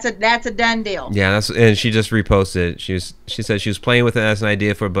 So that's a done deal. Yeah, and she just reposted it. She said she was playing with it as an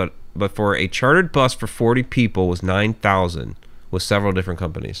idea but for a chartered bus for 40 people was $9,000 with several different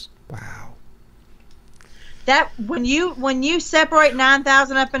companies. Wow. That when you separate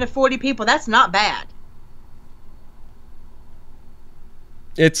 9,000 up into 40 people, that's not bad.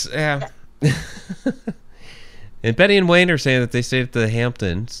 It's And Betty and Wayne are saying that they stayed at the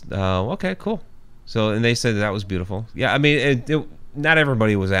Hamptons. Okay, cool. So and they said that was beautiful. Yeah, I mean not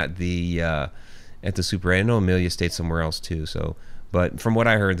everybody was at the Super 8. I know Amelia stayed somewhere else too. So, but from what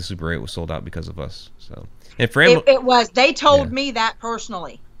I heard, the Super 8 was sold out because of us. So, and for it was. They told me that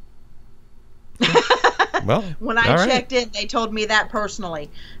personally. Well, when I checked in, they told me that personally.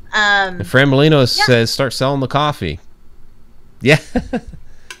 Fran Molino says, "Start selling the coffee." Yeah,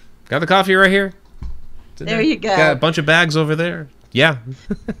 got the coffee right here. There you go. Got a bunch of bags over there. Yeah.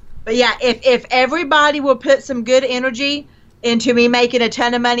 But yeah, if everybody will put some good energy into me making a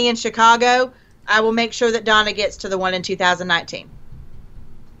ton of money in Chicago, I will make sure that Donna gets to the one in 2019.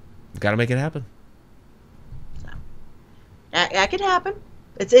 Got to make it happen. So, that could happen.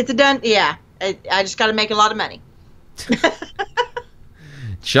 It's a done. Yeah, I just got to make a lot of money.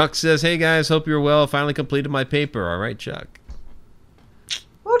 Chuck says, "Hey guys, hope you're well. Finally completed my paper." All right, Chuck.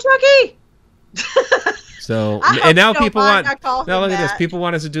 Oh, Chucky. So and now people want. Now look at this. People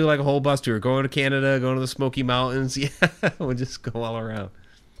want us to do like a whole bus tour, going to Canada, going to the Smoky Mountains. Yeah, we'll just go all around.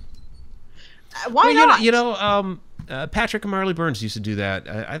 Why not? Patrick and Marley Burns used to do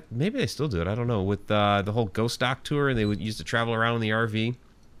that. Maybe they still do it. I don't know. With the whole Ghost Dock tour, and they used to travel around in the RV.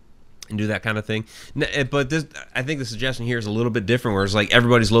 and do that kind of thing. But this, I think the suggestion here is a little bit different, where it's like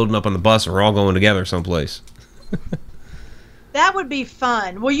everybody's loading up on the bus and we're all going together someplace. That would be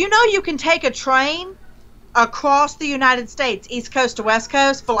fun. Well, you know, you can take a train across the United States, East Coast to West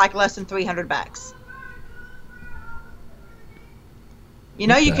Coast, for like less than $300. You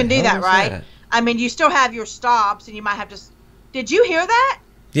know, you can do that, right? I mean, you still have your stops, and you might have to. Did you hear that?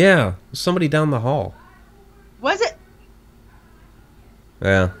 Yeah, somebody down the hall. Was it?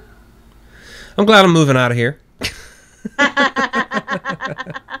 Yeah. I'm glad I'm moving out of here.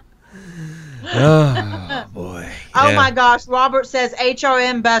 Oh, boy. Oh, Yeah. my gosh. Robert says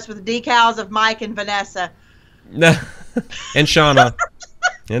HRM bus with decals of Mike and Vanessa. And Shauna.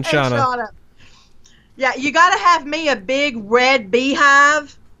 And Shauna. Yeah, you got to have me a big red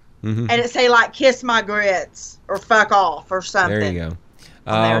beehive, Mm-hmm. and it say, like, kiss my grits or fuck off or something. There you go.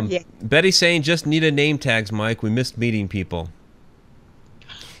 Yeah. Betty saying, just need a name tags, Mike. We missed meeting people.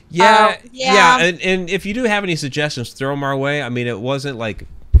 Yeah, yeah. And if you do have any suggestions, throw them our way. I mean, it wasn't like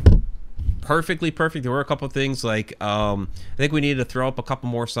perfectly perfect. There were a couple of things like I think we needed to throw up a couple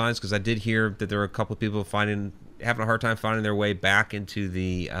more signs, because I did hear that there were a couple of people having a hard time finding their way back into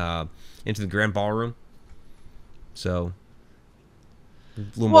the grand ballroom. So a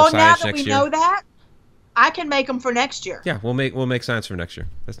little more Well, now signage that next we year. know that, I can make them for next year. Yeah, we'll make signs for next year.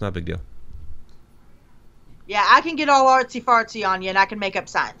 That's not a big deal. Yeah, I can get all artsy fartsy on you, and I can make up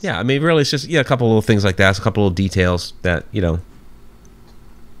signs. Yeah, I mean, really, it's just a couple little things like that. It's a couple little details that Sean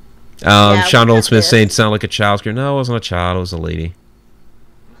Oldsmith saying sound like a child screaming. No, it wasn't a child. It was a lady.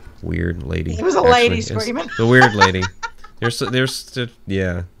 Weird lady. It was a lady screaming. It's a weird lady. There's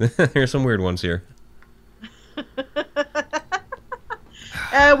some weird ones here.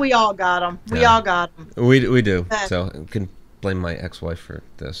 We all got them. We all got them. We do. So I can blame my ex-wife for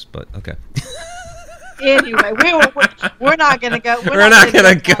this, but okay. Anyway, we're not gonna go. We're not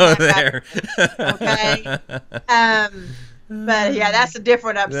gonna go there. Okay. But yeah, that's a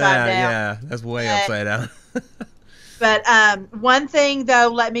different upside down. Yeah, that's way upside down. But one thing though,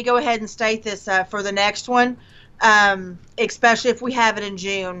 let me go ahead and state this for the next one, especially if we have it in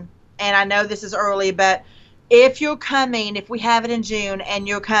June. And I know this is early, but if we have it in June and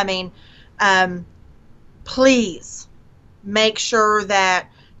you're coming, please make sure that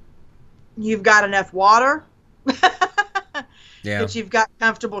you've got enough water, that you've got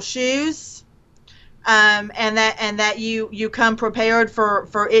comfortable shoes, and that you come prepared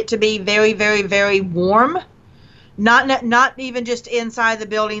for it to be very, very, very warm. Not even just inside the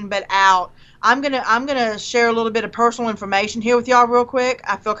building, but out. I'm gonna share a little bit of personal information here with y'all real quick.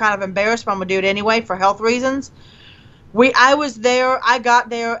 I feel kind of embarrassed, but I'm gonna do it anyway for health reasons. I got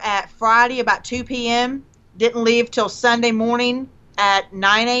there at Friday about 2 p.m. Didn't leave till Sunday morning at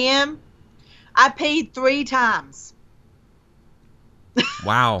 9 a.m. I peed 3 times.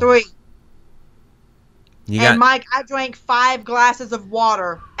 Wow. 3. Mike, I drank 5 glasses of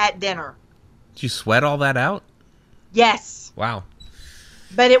water at dinner. Did you sweat all that out? Yes. Wow.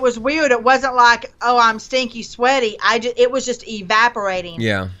 But it was weird. It wasn't like, oh, I'm stinky sweaty. It was just evaporating.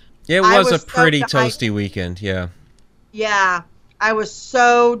 Yeah. It was a pretty toasty weekend. Yeah. Yeah. I was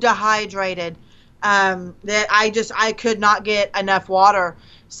so dehydrated that I could not get enough water.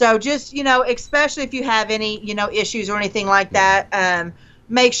 So just, especially if you have any, issues or anything like that,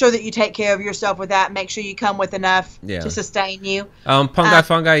 make sure that you take care of yourself with that. Make sure you come with enough to sustain you.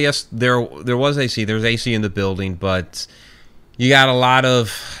 Fungi, yes, there was AC. There was AC in the building, but you got a lot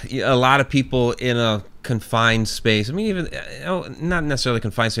of people in a confined space. I mean, even not necessarily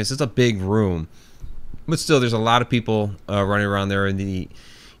confined space. It's a big room, but still, there's a lot of people running around there.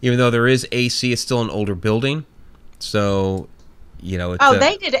 Even though there is AC, it's still an older building, so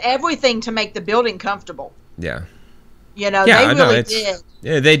they did everything to make the building comfortable. Yeah. They really did.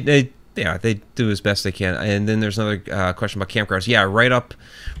 Yeah, they do as best they can. And then there's another question about campgrounds. Yeah, right up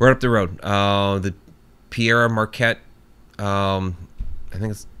the road. The Pierre Marquette. I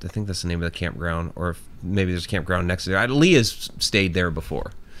think that's the name of the campground, or maybe there's a campground next to there. Leah's stayed there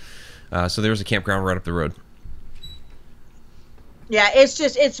before, so there's a campground right up the road. Yeah,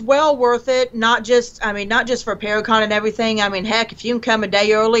 it's well worth it. Not just for Paracon and everything. I mean, heck, if you can come a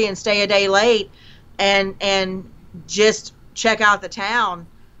day early and stay a day late, and just check out the town,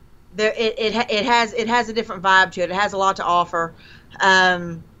 it has a different vibe to it. It has a lot to offer.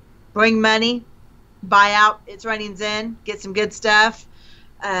 Bring money, buy out It's Raining Zen, get some good stuff.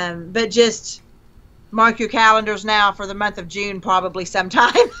 But just mark your calendars now for the month of June, probably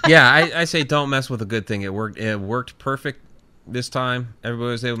sometime. Yeah, I say don't mess with a good thing. It worked perfect this time.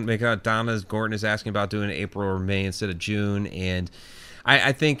 Everybody was able to make out. Gordon is asking about doing April or May instead of June, and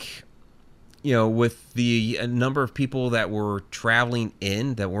I think with the number of people that were traveling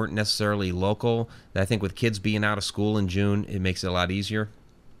in that weren't necessarily local, I think with kids being out of school in June, it makes it a lot easier.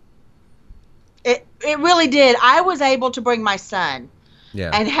 It really did. I was able to bring my son.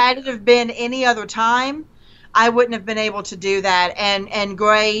 Yeah. And had it have been any other time, I wouldn't have been able to do that. And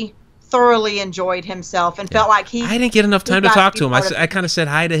Gray thoroughly enjoyed himself and felt like I didn't get enough time to talk to him. I kind of said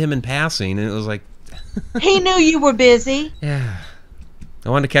hi to him in passing, and it was like... He knew you were busy. Yeah. I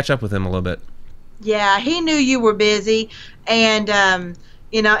wanted to catch up with him a little bit. Yeah, he knew you were busy, and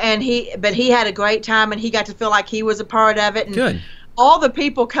but he had a great time, and he got to feel like he was a part of it. And good. All the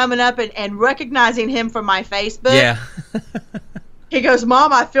people coming up and recognizing him from my Facebook. Yeah. He goes,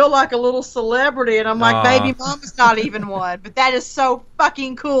 Mom, I feel like a little celebrity, and I'm like, baby, Mama's not even one, but that is so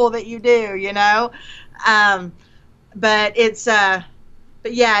fucking cool that you do, But it's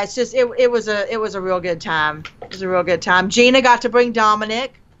but yeah, it's just it was a real good time. It was a real good time. Gina got to bring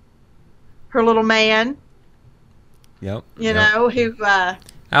Dominic, her little man. Yep. Who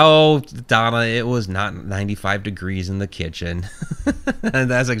oh, Donna, it was not 95 degrees in the kitchen.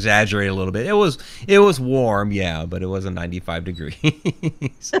 And that's exaggerated a little bit. It was warm, yeah, but it wasn't 95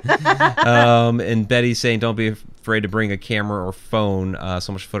 degrees. And Betty's saying, don't be afraid to bring a camera or phone,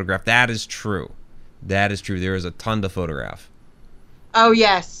 so much photograph. That is true. That is true. There is a ton to photograph. Oh,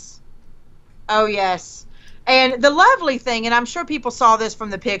 yes. Oh, yes. And the lovely thing, and I'm sure people saw this from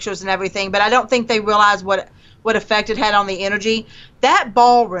the pictures and everything, but I don't think they realized what effect it had on the energy. That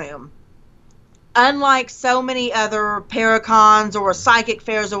ballroom, unlike so many other Paracons or psychic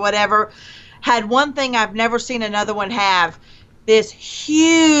fairs or whatever, had one thing I've never seen another one have: this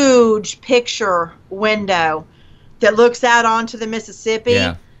huge picture window that looks out onto the Mississippi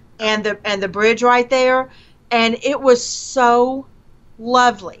and the bridge right there. And it was so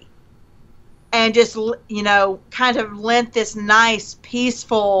lovely. And just, kind of lent this nice,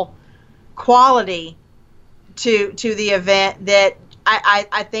 peaceful quality to the event that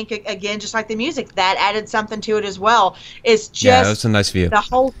I think, again, just like the music, that added something to it as well. It's just, it was a nice view. The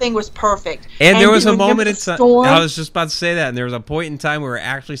whole thing was perfect. And there was a moment in time, I was just about to say that, and there was a point in time where it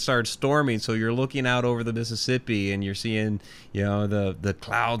actually started storming, so you're looking out over the Mississippi, and you're seeing, the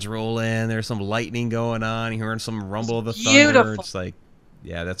clouds roll in, there's some lightning going on, you're hearing some rumble of the thunder. It's like,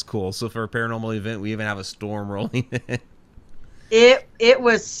 yeah, that's cool. So for a paranormal event, we even have a storm rolling in. It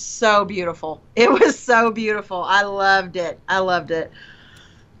was so beautiful. It was so beautiful. I loved it.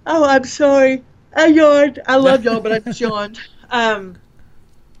 Oh, I'm sorry. I yawned. I love y'all, but I just yawned. I'm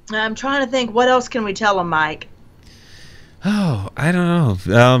trying to think, what else can we tell them, Mike? Oh, I don't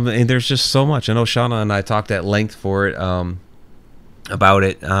know. And there's just so much. I know Shauna and I talked at length for it, about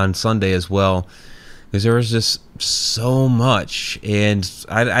it on Sunday as well, because there was just so much. And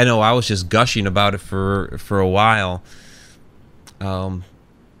I know I was just gushing about it for a while.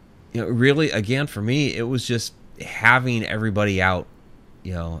 Really, again, for me, it was just having everybody out,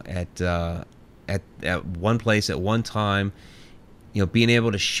 at one place at one time, being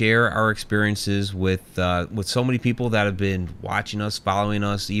able to share our experiences with so many people that have been watching us, following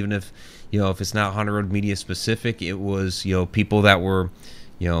us, even if, if it's not Haunted Road Media specific, it was, people that were,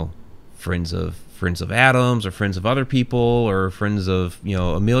 friends of Adams, or friends of other people, or friends of,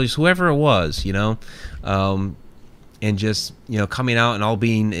 Amelia's, whoever it was, and just, coming out and all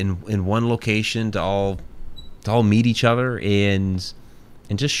being in one location to all meet each other and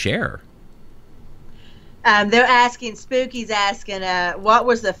just share. They're asking, Spooky's asking, what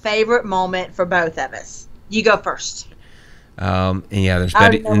was the favorite moment for both of us? You go first. And yeah,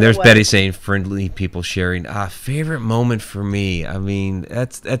 there's Betty saying friendly people sharing. Favorite moment for me. I mean,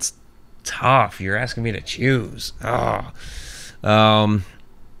 that's tough. You're asking me to choose. There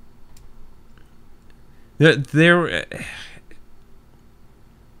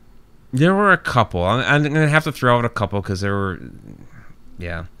were a couple. I'm going to have to throw out a couple because there were,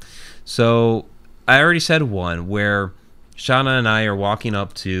 yeah. So I already said one where Shauna and I are walking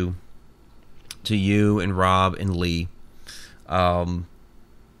up to you and Rob and Lee.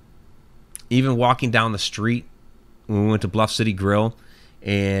 Even walking down the street when we went to Bluff City Grill,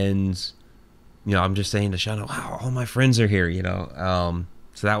 and I'm just saying to Shauna, wow, all my friends are here, so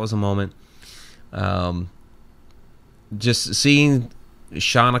that was a moment. Just seeing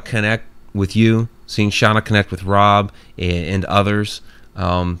Shauna connect with you, seeing Shauna connect with Rob and others,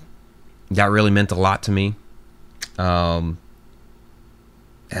 that really meant a lot to me. Adam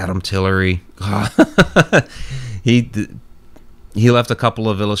Tillery, he left a couple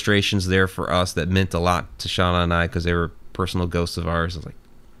of illustrations there for us that meant a lot to Shauna and I because they were personal ghosts of ours. I was like,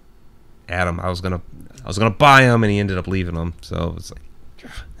 Adam, I was gonna buy them, and he ended up leaving them. So it's like,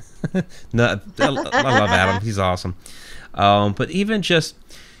 no, I love Adam. He's awesome. But even just,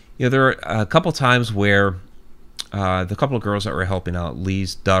 there are a couple times where the couple of girls that were helping out,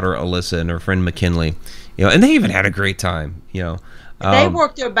 Lee's daughter Alyssa and her friend McKinley, and they even had a great time. They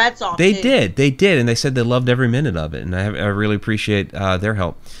worked their butts off. They too. did, and they said they loved every minute of it, and I really appreciate their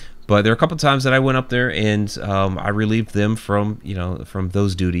help. But there are a couple of times that I went up there and I relieved them from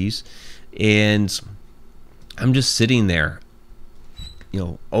those duties, and I'm just sitting there,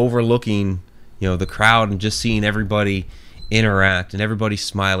 overlooking the crowd and just seeing everybody interact and everybody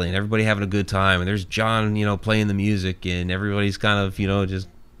smiling, everybody having a good time, and there's John playing the music, and everybody's kind of just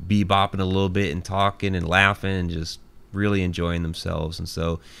bebopping a little bit and talking and laughing and just really enjoying themselves. And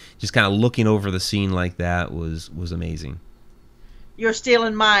so just kind of looking over the scene like that was amazing. You're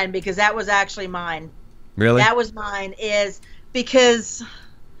stealing mine, because that was actually mine. Really? That was mine, is because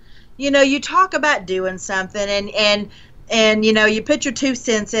you talk about doing something and you put your 2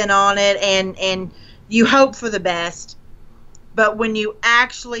 cents in on it and you hope for the best. But when you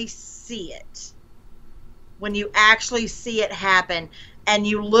actually see it, happen, and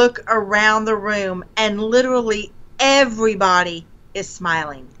you look around the room and literally everybody is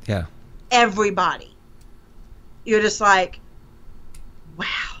smiling. Yeah. Everybody. You're just like, wow.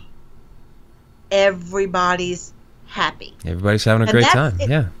 Everybody's happy. Everybody's having a great time.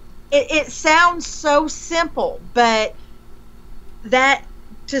 Yeah. It sounds so simple, but that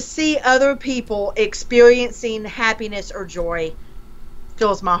to see other people experiencing happiness or joy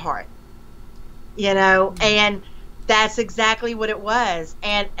fills my heart. And that's exactly what it was.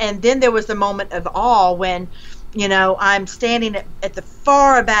 And then there was the moment of awe when, I'm standing at the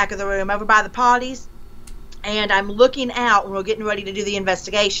far back of the room over by the potties, and I'm looking out and we're getting ready to do the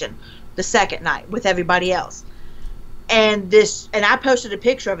investigation the second night with everybody else. And I posted a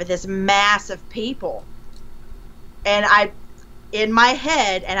picture of it, this mass of people. And in my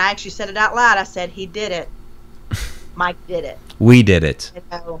head, and I actually said it out loud, I said, he did it. Mike did it. We did it.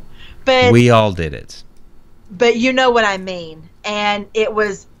 But we all did it. But you know what I mean. And it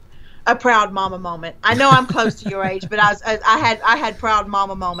was a proud mama moment. I know I'm close to your age, but I had proud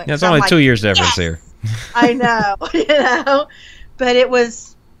mama moment. Yeah, it's only 2 years difference here. I know, but it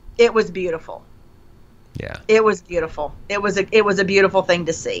was beautiful. Yeah. It was beautiful. It was a beautiful thing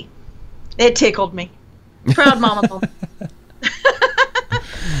to see. It tickled me. Proud mama moment.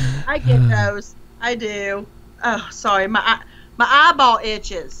 I get those. I do. Oh, sorry. My eyeball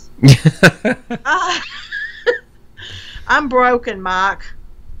itches. I'm broken, Mike.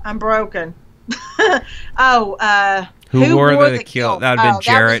 I'm broken. Who wore the kilt? That would have been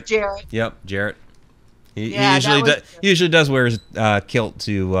Jarrett. That was Jarrett. Yep, Jarrett. He usually does wear his kilt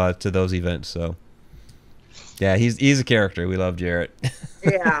to those events. So yeah, he's a character. We love Jarrett.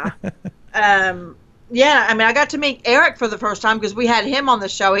 Yeah. Yeah, I mean, I got to meet Eric for the first time because we had him on the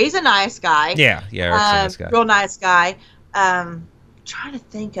show. He's a nice guy. Yeah, Eric's a nice guy. Real nice guy. Trying to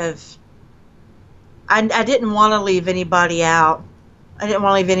think of... I didn't want to leave anybody out.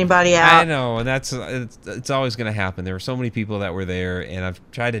 I know, and it's always going to happen. There were so many people that were there, and I've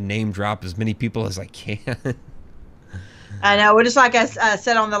tried to name drop as many people as I can. I know. Well, just like I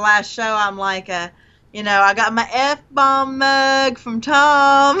said on the last show, I'm like, I got my F-bomb mug from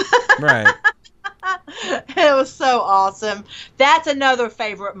Tom. Right. It was so awesome. That's another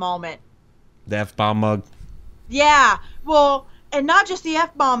favorite moment. The F-bomb mug? Yeah. Well, and not just the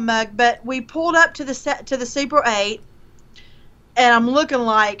F-bomb mug, but we pulled up to the Super 8, and I'm looking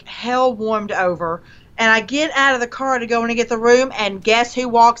like hell warmed over. And I get out of the car to go in and get the room, and guess who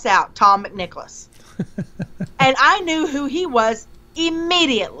walks out? Tom McNicholas. And I knew who he was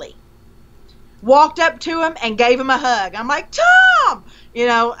immediately. Walked up to him and gave him a hug. I'm like, Tom!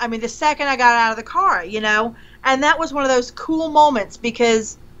 The second I got out of the car, and that was one of those cool moments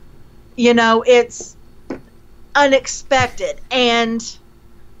because, it's unexpected. And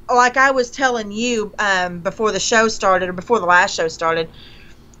like I was telling you before the show started, or before the last show started,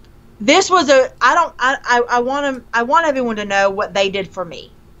 this was I want everyone to know what they did for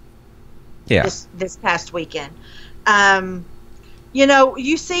me. Yeah. This past weekend.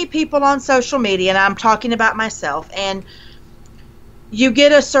 You see people on social media, and I'm talking about myself, and you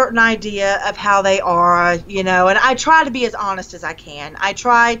get a certain idea of how they are, and I try to be as honest as I can. I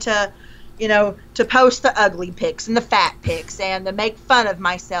try to, to post the ugly pics and the fat pics and to make fun of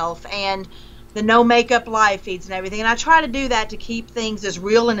myself and the no makeup live feeds and everything. And I try to do that to keep things as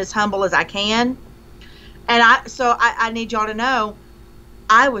real and as humble as I can. And I need y'all to know,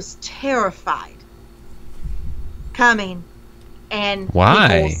 I was terrified coming and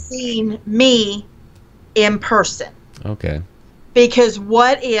Why? people seeing me in person. Okay. Because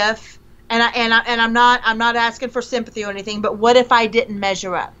what if, and I'm not asking for sympathy or anything, but what if I didn't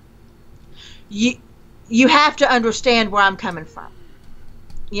measure up? You have to understand where I'm coming from.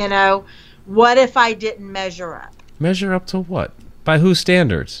 You know, what if I didn't measure up? Measure up to what? By whose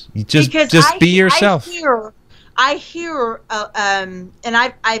standards? You just Because be yourself. I hear, and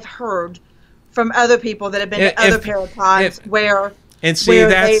I've heard from other people that have been to other Paracons where. And see,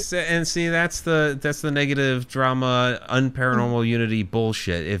 that's the negative drama, unparanormal unity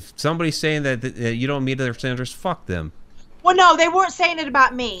bullshit. If somebody's saying that you don't meet their standards, fuck them. Well, no, they weren't saying it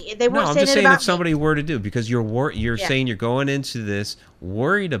about me. They weren't saying it about me. I'm just saying if somebody were to do, because you're saying you're going into this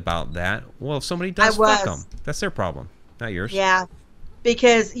worried about that. Well, if somebody does, fuck them. That's their problem, not yours. Yeah,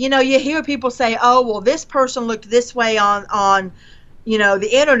 because you hear people say, "Oh, well, this person looked this way on the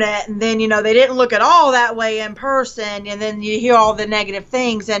internet, and then they didn't look at all that way in person," and then you hear all the negative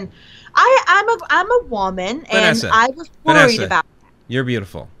things. And I'm a woman, Vanessa, and I was worried about that. You're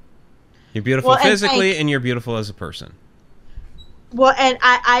beautiful. You're beautiful physically, and you're beautiful as a person. Well, and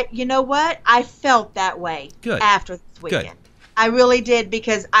I you know what? I felt that way after this weekend. Good. I really did,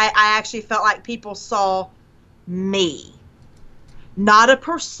 because I actually felt like people saw me. Not a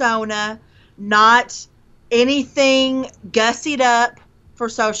persona, not anything gussied up for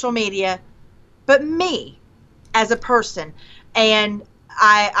social media, but me as a person. And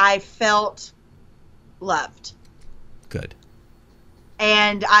I felt loved. Good.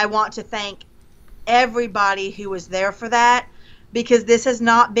 And I want to thank everybody who was there for that, because this has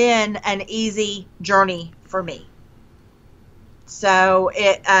not been an easy journey for me. So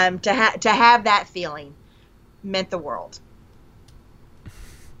to have that feeling meant the world.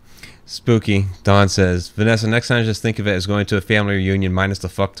 Spooky. Dawn says, Vanessa, next time just think of it as going to a family reunion minus the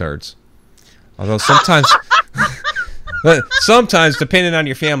fucktards. Although sometimes, depending on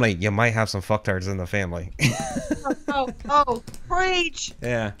your family, you might have some fucktards in the family. oh, preach.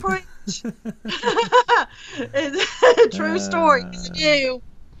 Yeah. Preach. True story.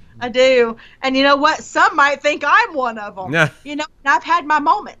 I do. And you know what? Some might think I'm one of them. Yeah. And I've had my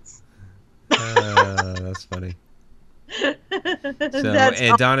moments. That's funny.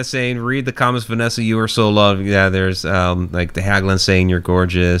 And Donna's saying, read the comments, Vanessa, you are so loved. Yeah, there's like the Haglin saying you're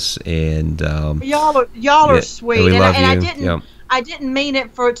gorgeous, and y'all are sweet. We love you. I didn't mean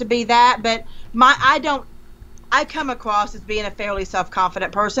it for it to be that, but I come across as being a fairly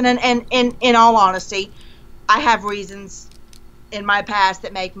self-confident person, and in all honesty, I have reasons in my past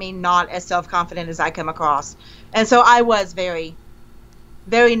that make me not as self-confident as I come across. And so I was very,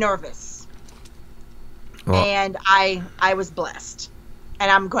 very nervous. Well, and I was blessed,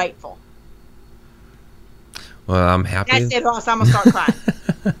 and I'm grateful. Well, I'm happy. That's it, Ross. I'm going to start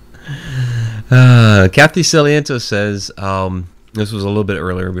crying. Kathy Celiento says, this was a little bit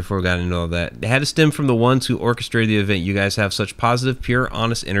earlier before we got into all that. It had to stem from the ones who orchestrated the event. You guys have such positive, pure,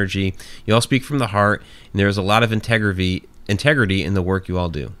 honest energy. You all speak from the heart, and there's a lot of integrity in the work you all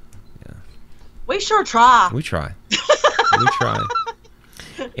do. Yeah. We sure try. We try. We try.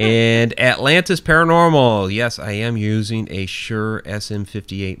 And Atlantis Paranormal. Yes, I am using a Shure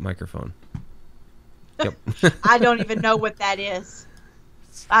SM58 microphone. Yep. I don't even know what that is.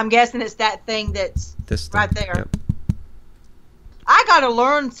 I'm guessing it's that thing that's right there. Yep. I got to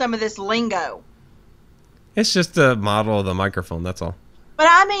learn some of this lingo. It's just a model of the microphone, that's all. But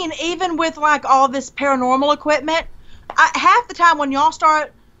I mean, even with like all this paranormal equipment, half the time when y'all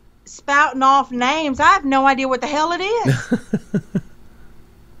start spouting off names, I have no idea what the hell it is.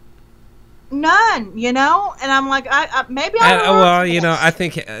 None, and I'm like, maybe I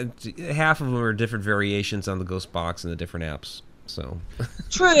think half of them are different variations on the Ghost Box and the different apps. So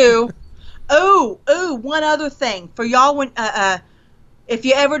true. Oh, one other thing for y'all, when if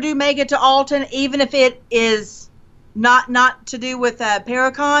you ever do make it to Alton, even if it is not to do with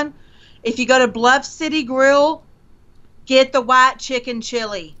Paracon, if you go to Bluff City Grill, get the white chicken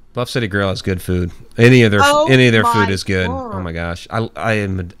chili. Bluff City Grill has good food. Any of their food is good. Lord. Oh my gosh,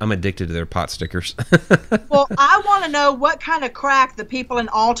 I'm addicted to their pot stickers. Well, I want to know what kind of crack the people in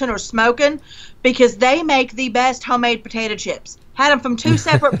Alton are smoking, because they make the best homemade potato chips. Had them from 2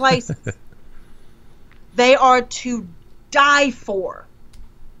 separate places. They are to die for.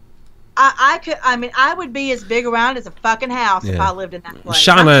 I would be as big around as a fucking house if I lived in that place.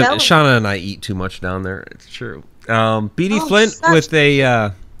 Shauna and I eat too much down there. It's true. BD Flint with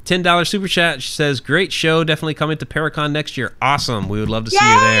a $10 super chat. She says, great show. Definitely coming to Paracon next year. Awesome. We would love to see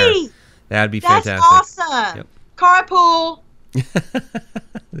you there. That'd be fantastic. That's awesome. Yep. Carpool.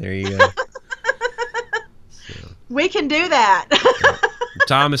 There you go. We can do that.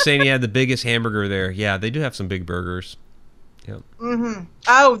 Tom is saying he had the biggest hamburger there. Yeah, they do have some big burgers. Yep. Mm-hmm.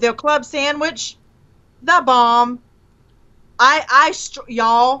 Oh, their club sandwich, the bomb.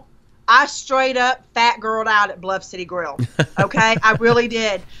 Y'all, I straight up fat girled out at Bluff City Grill. Okay, I really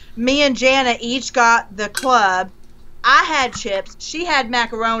did. Me and Jana each got the club, I had chips, she had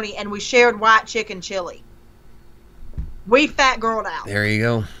macaroni, and we shared white chicken chili. We fat girled out. There you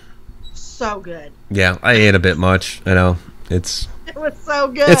go. So good. Yeah, I ate a bit much. I know. It was so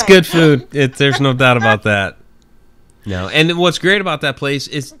good. It's good food. There's no doubt about that. No, and what's great about that place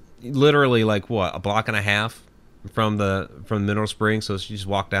is literally like what, a block and a half from the Mineral Springs. So you just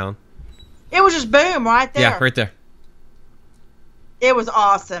walk down. It was just boom right there. Yeah, right there. It was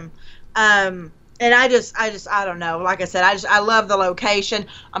awesome. And I don't know. Like I said, I love the location.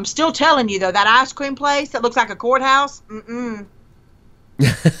 I'm still telling you though, that ice cream place that looks like a courthouse.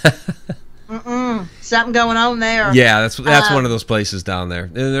 Something going on there. Yeah, that's one of those places down there.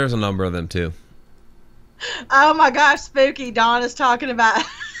 There's a number of them too. Oh my gosh, spooky! Dawn is talking about.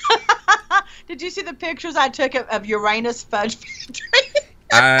 Did you see the pictures I took of Uranus Fudge Factory?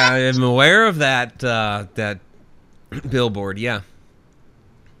 I am aware of that billboard. Yeah.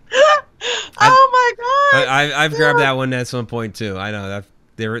 Oh my god! I've grabbed that one at some point too. I know that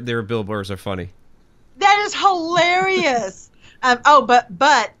their billboards are funny. That is hilarious.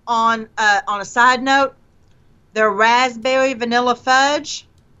 But on a side note, their raspberry vanilla fudge,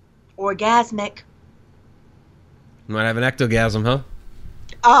 orgasmic. Might have an ectogasm, huh?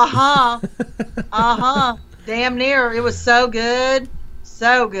 Damn near. It was so good,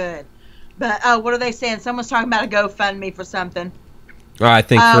 so good. But what are they saying? Someone's talking about a GoFundMe for something. Oh, I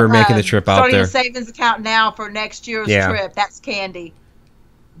think for making the trip out there. Starting a savings account now for next year's trip. That's Candy.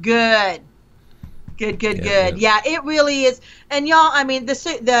 Good. Yeah, it really is. And y'all, I mean,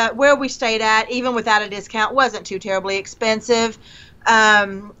 the where we stayed at, even without a discount, wasn't too terribly expensive.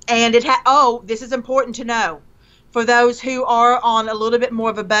 And it had. Oh, this is important to know for those who are on a little bit more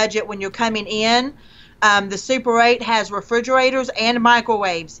of a budget when you're coming in. The Super 8 has refrigerators and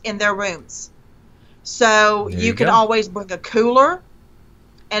microwaves in their rooms, so you can always bring a cooler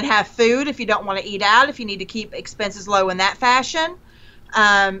and have food if you don't want to eat out. If you need to keep expenses low in that fashion,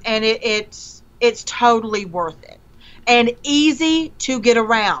 and it's totally worth it and easy to get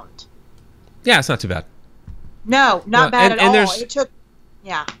around. Yeah, it's not too bad. No, not bad at all. It took,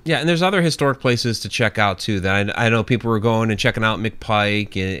 yeah, and there's other historic places to check out too. That I know people were going and checking out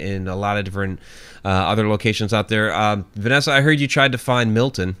McPike and a lot of different other locations out there. Vanessa, I heard you tried to find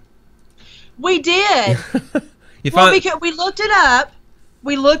Milton. We did. Because we looked it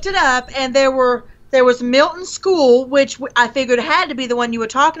up. And there was Milton School, which I figured had to be the one you were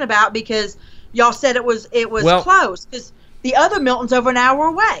talking about because y'all said it was close because the other Milton's over an hour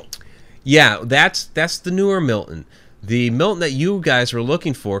away. Yeah, that's the newer Milton. The Milton that you guys were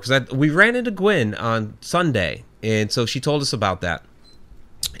looking for, because we ran into Gwen on Sunday, and so she told us about that.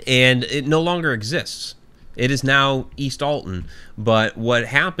 And it no longer exists. It is now East Alton. But what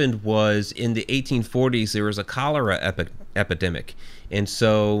happened was in the 1840s, there was a cholera epidemic. And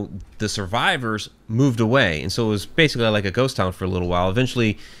so the survivors moved away. And so it was basically like a ghost town for a little while.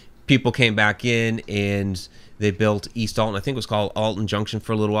 Eventually, people came back in and they built East Alton. I think it was called Alton Junction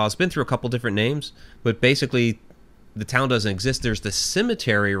for a little while. It's been through a couple different names. But basically, the town doesn't exist. There's the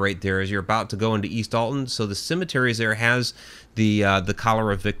cemetery right there as you're about to go into East Alton. So the cemetery there has the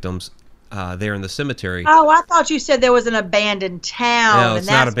cholera victims there in the cemetery. Oh, I thought you said there was an abandoned town. No, it's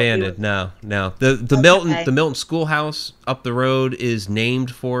not abandoned. No. The Milton Schoolhouse up the road is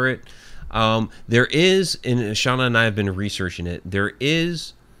named for it. There is, and Shauna and I have been researching it, there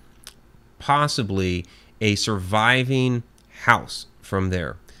is possibly a surviving house from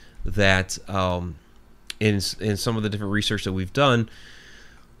there that in some of the different research that we've done,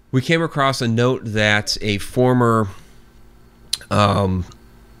 we came across a note that a former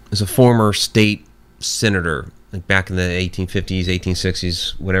state senator, like back in the 1850s,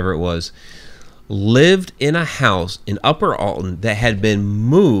 1860s, whatever it was, lived in a house in Upper Alton that had been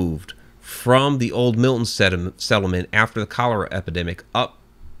moved from the old Milton settlement after the cholera epidemic up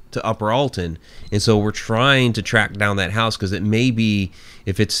to Upper Alton. And so we're trying to track down that house because it may be,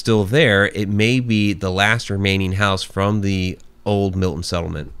 if it's still there, it may be the last remaining house from the old Milton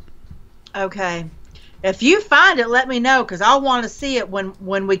settlement. Okay. If you find it, let me know because I'll want to see it when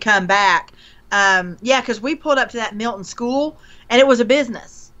we come back. Yeah, because we pulled up to that Milton school and it was a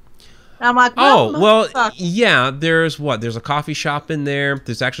business. And I'm like, yeah, there's a coffee shop in there.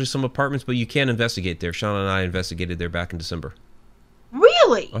 There's actually some apartments, but you can't investigate there. Shauna and I investigated there back in December.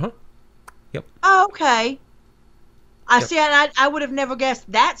 Really? Uh-huh. Yep. Oh, okay. See. I would have never guessed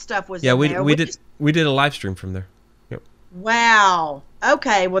that stuff was. Yeah, in there. we did a live stream from there. Yep. Wow.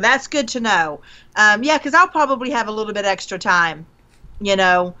 Okay. Well, that's good to know. Yeah, because I'll probably have a little bit extra time.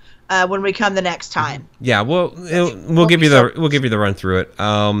 When we come the next time. Yeah. We'll give you the run through it.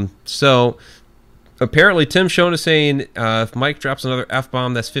 So Apparently, Tim Shone is saying if Mike drops another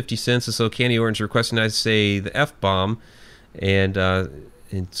F-bomb, that's 50 cents. And so Candy Orange requesting I say the F-bomb. And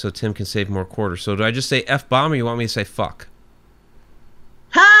so Tim can save more quarters. So do I just say F-bomb or you want me to say fuck?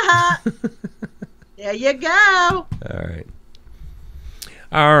 Ha ha! There you go.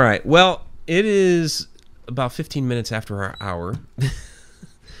 All right. Well, it is about 15 minutes after our hour.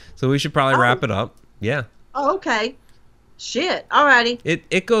 So we should probably wrap it up. Yeah. Oh, okay. Shit. Alrighty.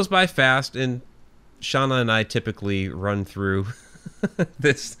 It goes by fast, and Shauna and I typically run through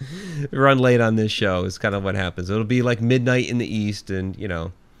run late on this show is kind of what happens. It'll be like midnight in the East, and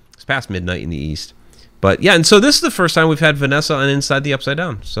it's past midnight in the East. But yeah, and so this is the first time we've had Vanessa on Inside the Upside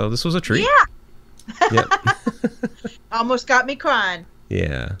Down. So this was a treat. Yeah. Yep. Almost got me crying.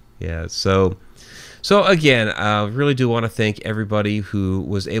 Yeah. So again, I really do want to thank everybody who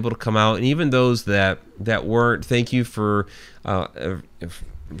was able to come out, and even those that weren't. Thank you for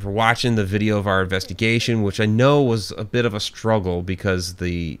watching the video of our investigation, which I know was a bit of a struggle because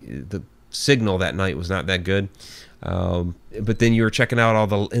the signal that night was not that good. But then you were checking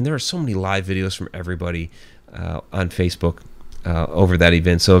out and there are so many live videos from everybody on Facebook over that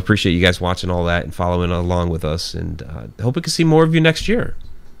event. So I appreciate you guys watching all that and following along with us, and hope we can see more of you next year.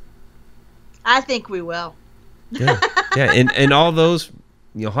 I think we will. Yeah. And all those,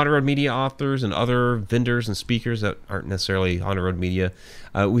 Haunted Road Media authors and other vendors and speakers that aren't necessarily Haunted Road Media,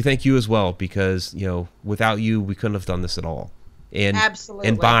 we thank you as well, because without you we couldn't have done this at all. And absolutely.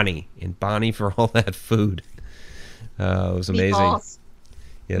 And Bonnie for all that food. It was amazing. Meatballs.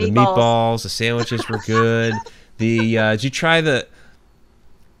 Yeah, the meatballs, the sandwiches were good. Did you try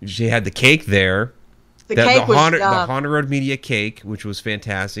she had the cake there. The cake was the Haunted Road Media cake, which was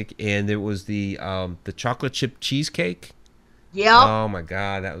fantastic, and there was the chocolate chip cheesecake. Yep. Oh my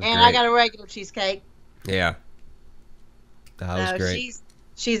God, that was great. And I got a regular cheesecake. Yeah. That was great.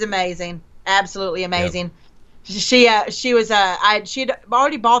 She's amazing. Absolutely amazing. Yep. She'd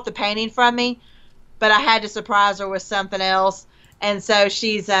already bought the painting from me, but I had to surprise her with something else. And so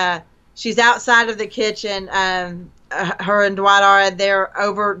she's outside of the kitchen. Her and Dwight are there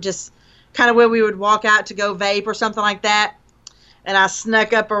over just kind of where we would walk out to go vape or something like that. And I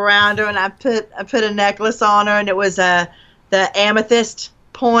snuck up around her and I put a necklace on her, and it was the amethyst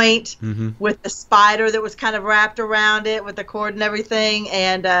point with the spider that was kind of wrapped around it with the cord and everything,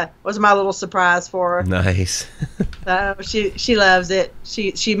 and was my little surprise for her. Nice. She loves it.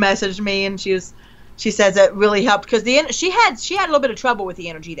 She messaged me and she says it really helped because she had a little bit of trouble with the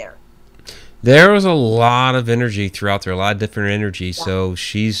energy there. There was a lot of energy throughout there, a lot of different energy. Yeah. So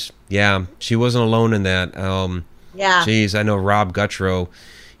she wasn't alone in that. Yeah. Geez, I know Rob Guttrow,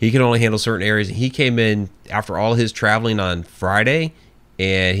 he can only handle certain areas. He came in after all his traveling on Friday,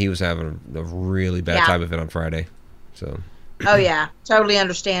 and he was having a really bad time of it on Friday. So. Oh yeah, totally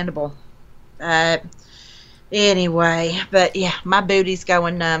understandable. Anyway, but yeah, my booty's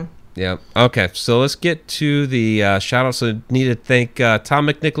going numb. Yeah. Okay. So let's get to the shout outs. I need to thank Tom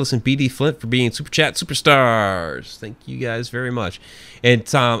McNicholas and BD Flint for being Super Chat superstars. Thank you guys very much. And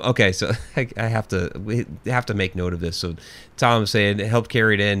Tom, okay, so we have to make note of this. So Tom saying helped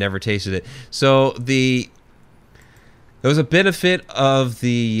carry it in, never tasted it. So there was a benefit of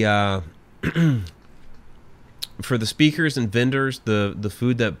the for the speakers and vendors, the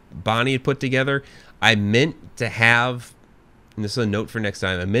food that Bonnie had put together. I meant to have. And this is a note for next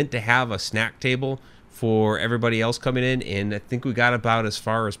time. I meant to have a snack table for everybody else coming in, and I think we got about as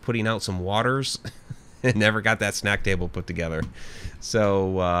far as putting out some waters and never got that snack table put together.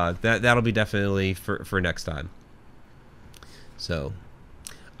 So that'll be definitely for next time. So,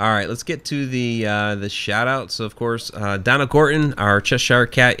 all right, let's get to the shout outs. So, of course, Donna Gorton, our Cheshire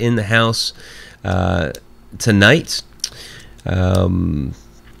Cat, in the house tonight.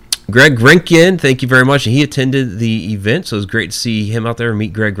 Greg Grinkin, thank you very much. He attended the event, so it was great to see him out there and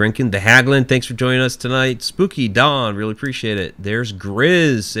meet Greg Grinkin. The Haglin, thanks for joining us tonight. Spooky Dawn, really appreciate it. There's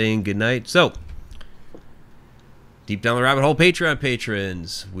Grizz saying goodnight. So, Deep Down the Rabbit Hole Patreon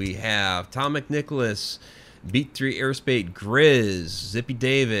patrons. We have Tom McNicholas, Beat 3 Airspace, Grizz, Zippy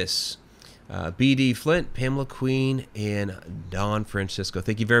Davis, BD Flint, Pamela Queen, and Don Francisco.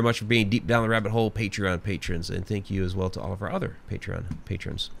 Thank you very much for being Deep Down the Rabbit Hole Patreon patrons, and thank you as well to all of our other Patreon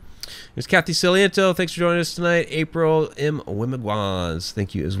patrons. There's Kathy Ciliento. Thanks for joining us tonight. April M. Wimagwans.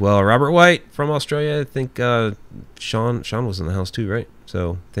 Thank you as well. Robert White from Australia. I think Sean was in the house too, right?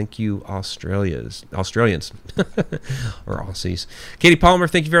 So thank you, Australians. Or Aussies. Katie Palmer,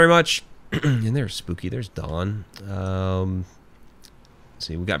 thank you very much. And there's Spooky. There's Dawn. Let's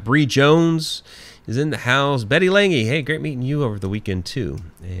see. We got Bree Jones is in the house. Betty Lange. Hey, great meeting you over the weekend too.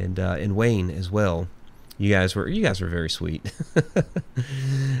 And Wayne as well. You guys were very sweet.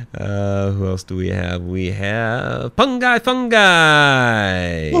 Who else do we have? We have Fungi.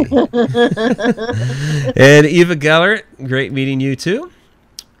 And Eva Geller, great meeting you too.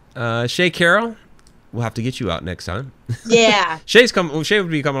 Shay Carroll, we'll have to get you out next time. Yeah. Shay would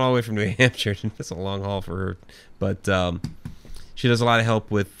be coming all the way from New Hampshire. That's a long haul for her, but she does a lot of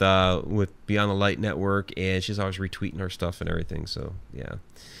help with Beyond the Light Network, and she's always retweeting our stuff and everything. So yeah.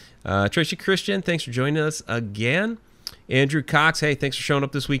 Tracy Christian, thanks for joining us again. Andrew Cox, hey, thanks for showing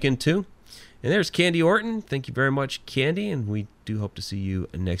up this weekend too. And there's Candy Orton. Thank you very much, Candy, and we do hope to see you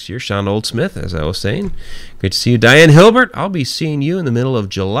next year. Sean Oldsmith, as I was saying, great to see you. Diane Hilbert, I'll be seeing you in the middle of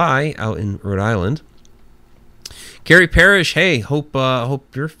July out in Rhode Island. Carrie Parrish, hey, hope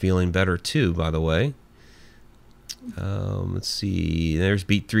you're feeling better too, by the way. Let's see. There's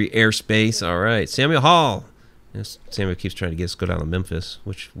Beat 3 Airspace. All right. Samuel Hall. Yes, Samuel keeps trying to get us to go down to Memphis,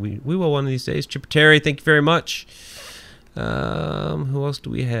 which we will one of these days. Chipper Terry, thank you very much. Who else do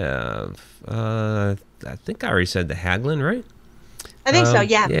we have? I think I already said the Haglin, right? I think so,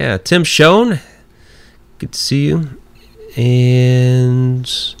 yeah. Yeah, Tim Schoen. Good to see you.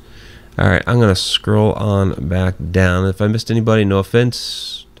 And all right, I'm gonna scroll on back down. If I missed anybody, no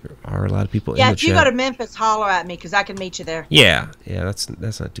offense. There are a lot of people in the chat. Yeah, if you go to Memphis, holler at me because I can meet you there. Yeah, that's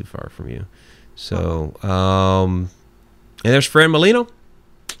not too far from you. So, and there's Fran Molino.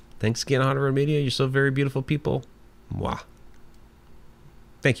 Thanks again, Haunted Road Media. You're so very beautiful people. Mwah.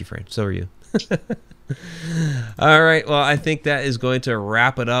 Thank you, Fran. So are you. All right. Well, I think that is going to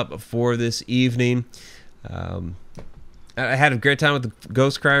wrap it up for this evening. I had a great time with the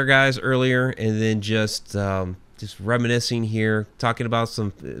Ghost Crier guys earlier, and then just reminiscing here, talking about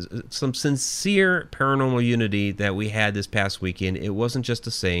some sincere paranormal unity that we had this past weekend. It wasn't just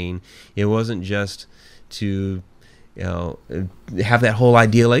a saying. It wasn't just to, have that whole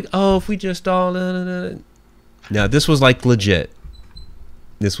idea like, oh, if we just all... No, this was like legit.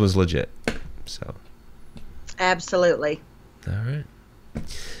 This was legit. So. Absolutely. All right.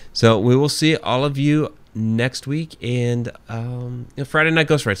 So we will see all of you next week, and Friday Night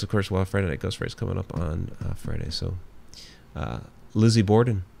Ghost Frights, of course. Well, Friday Night Ghost Frights coming up on Friday. So Lizzie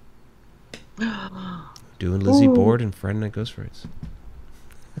Borden doing Lizzie Borden Friday Night Ghost Frights.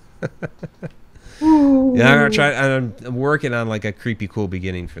 Yeah, I'm gonna try. I'm working on like a creepy cool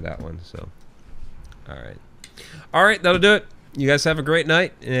beginning for that one. So all right, that'll do it. You guys have a great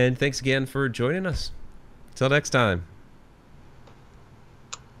night, and thanks again for joining us. Till next time.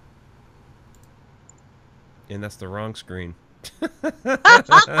 And that's the wrong screen.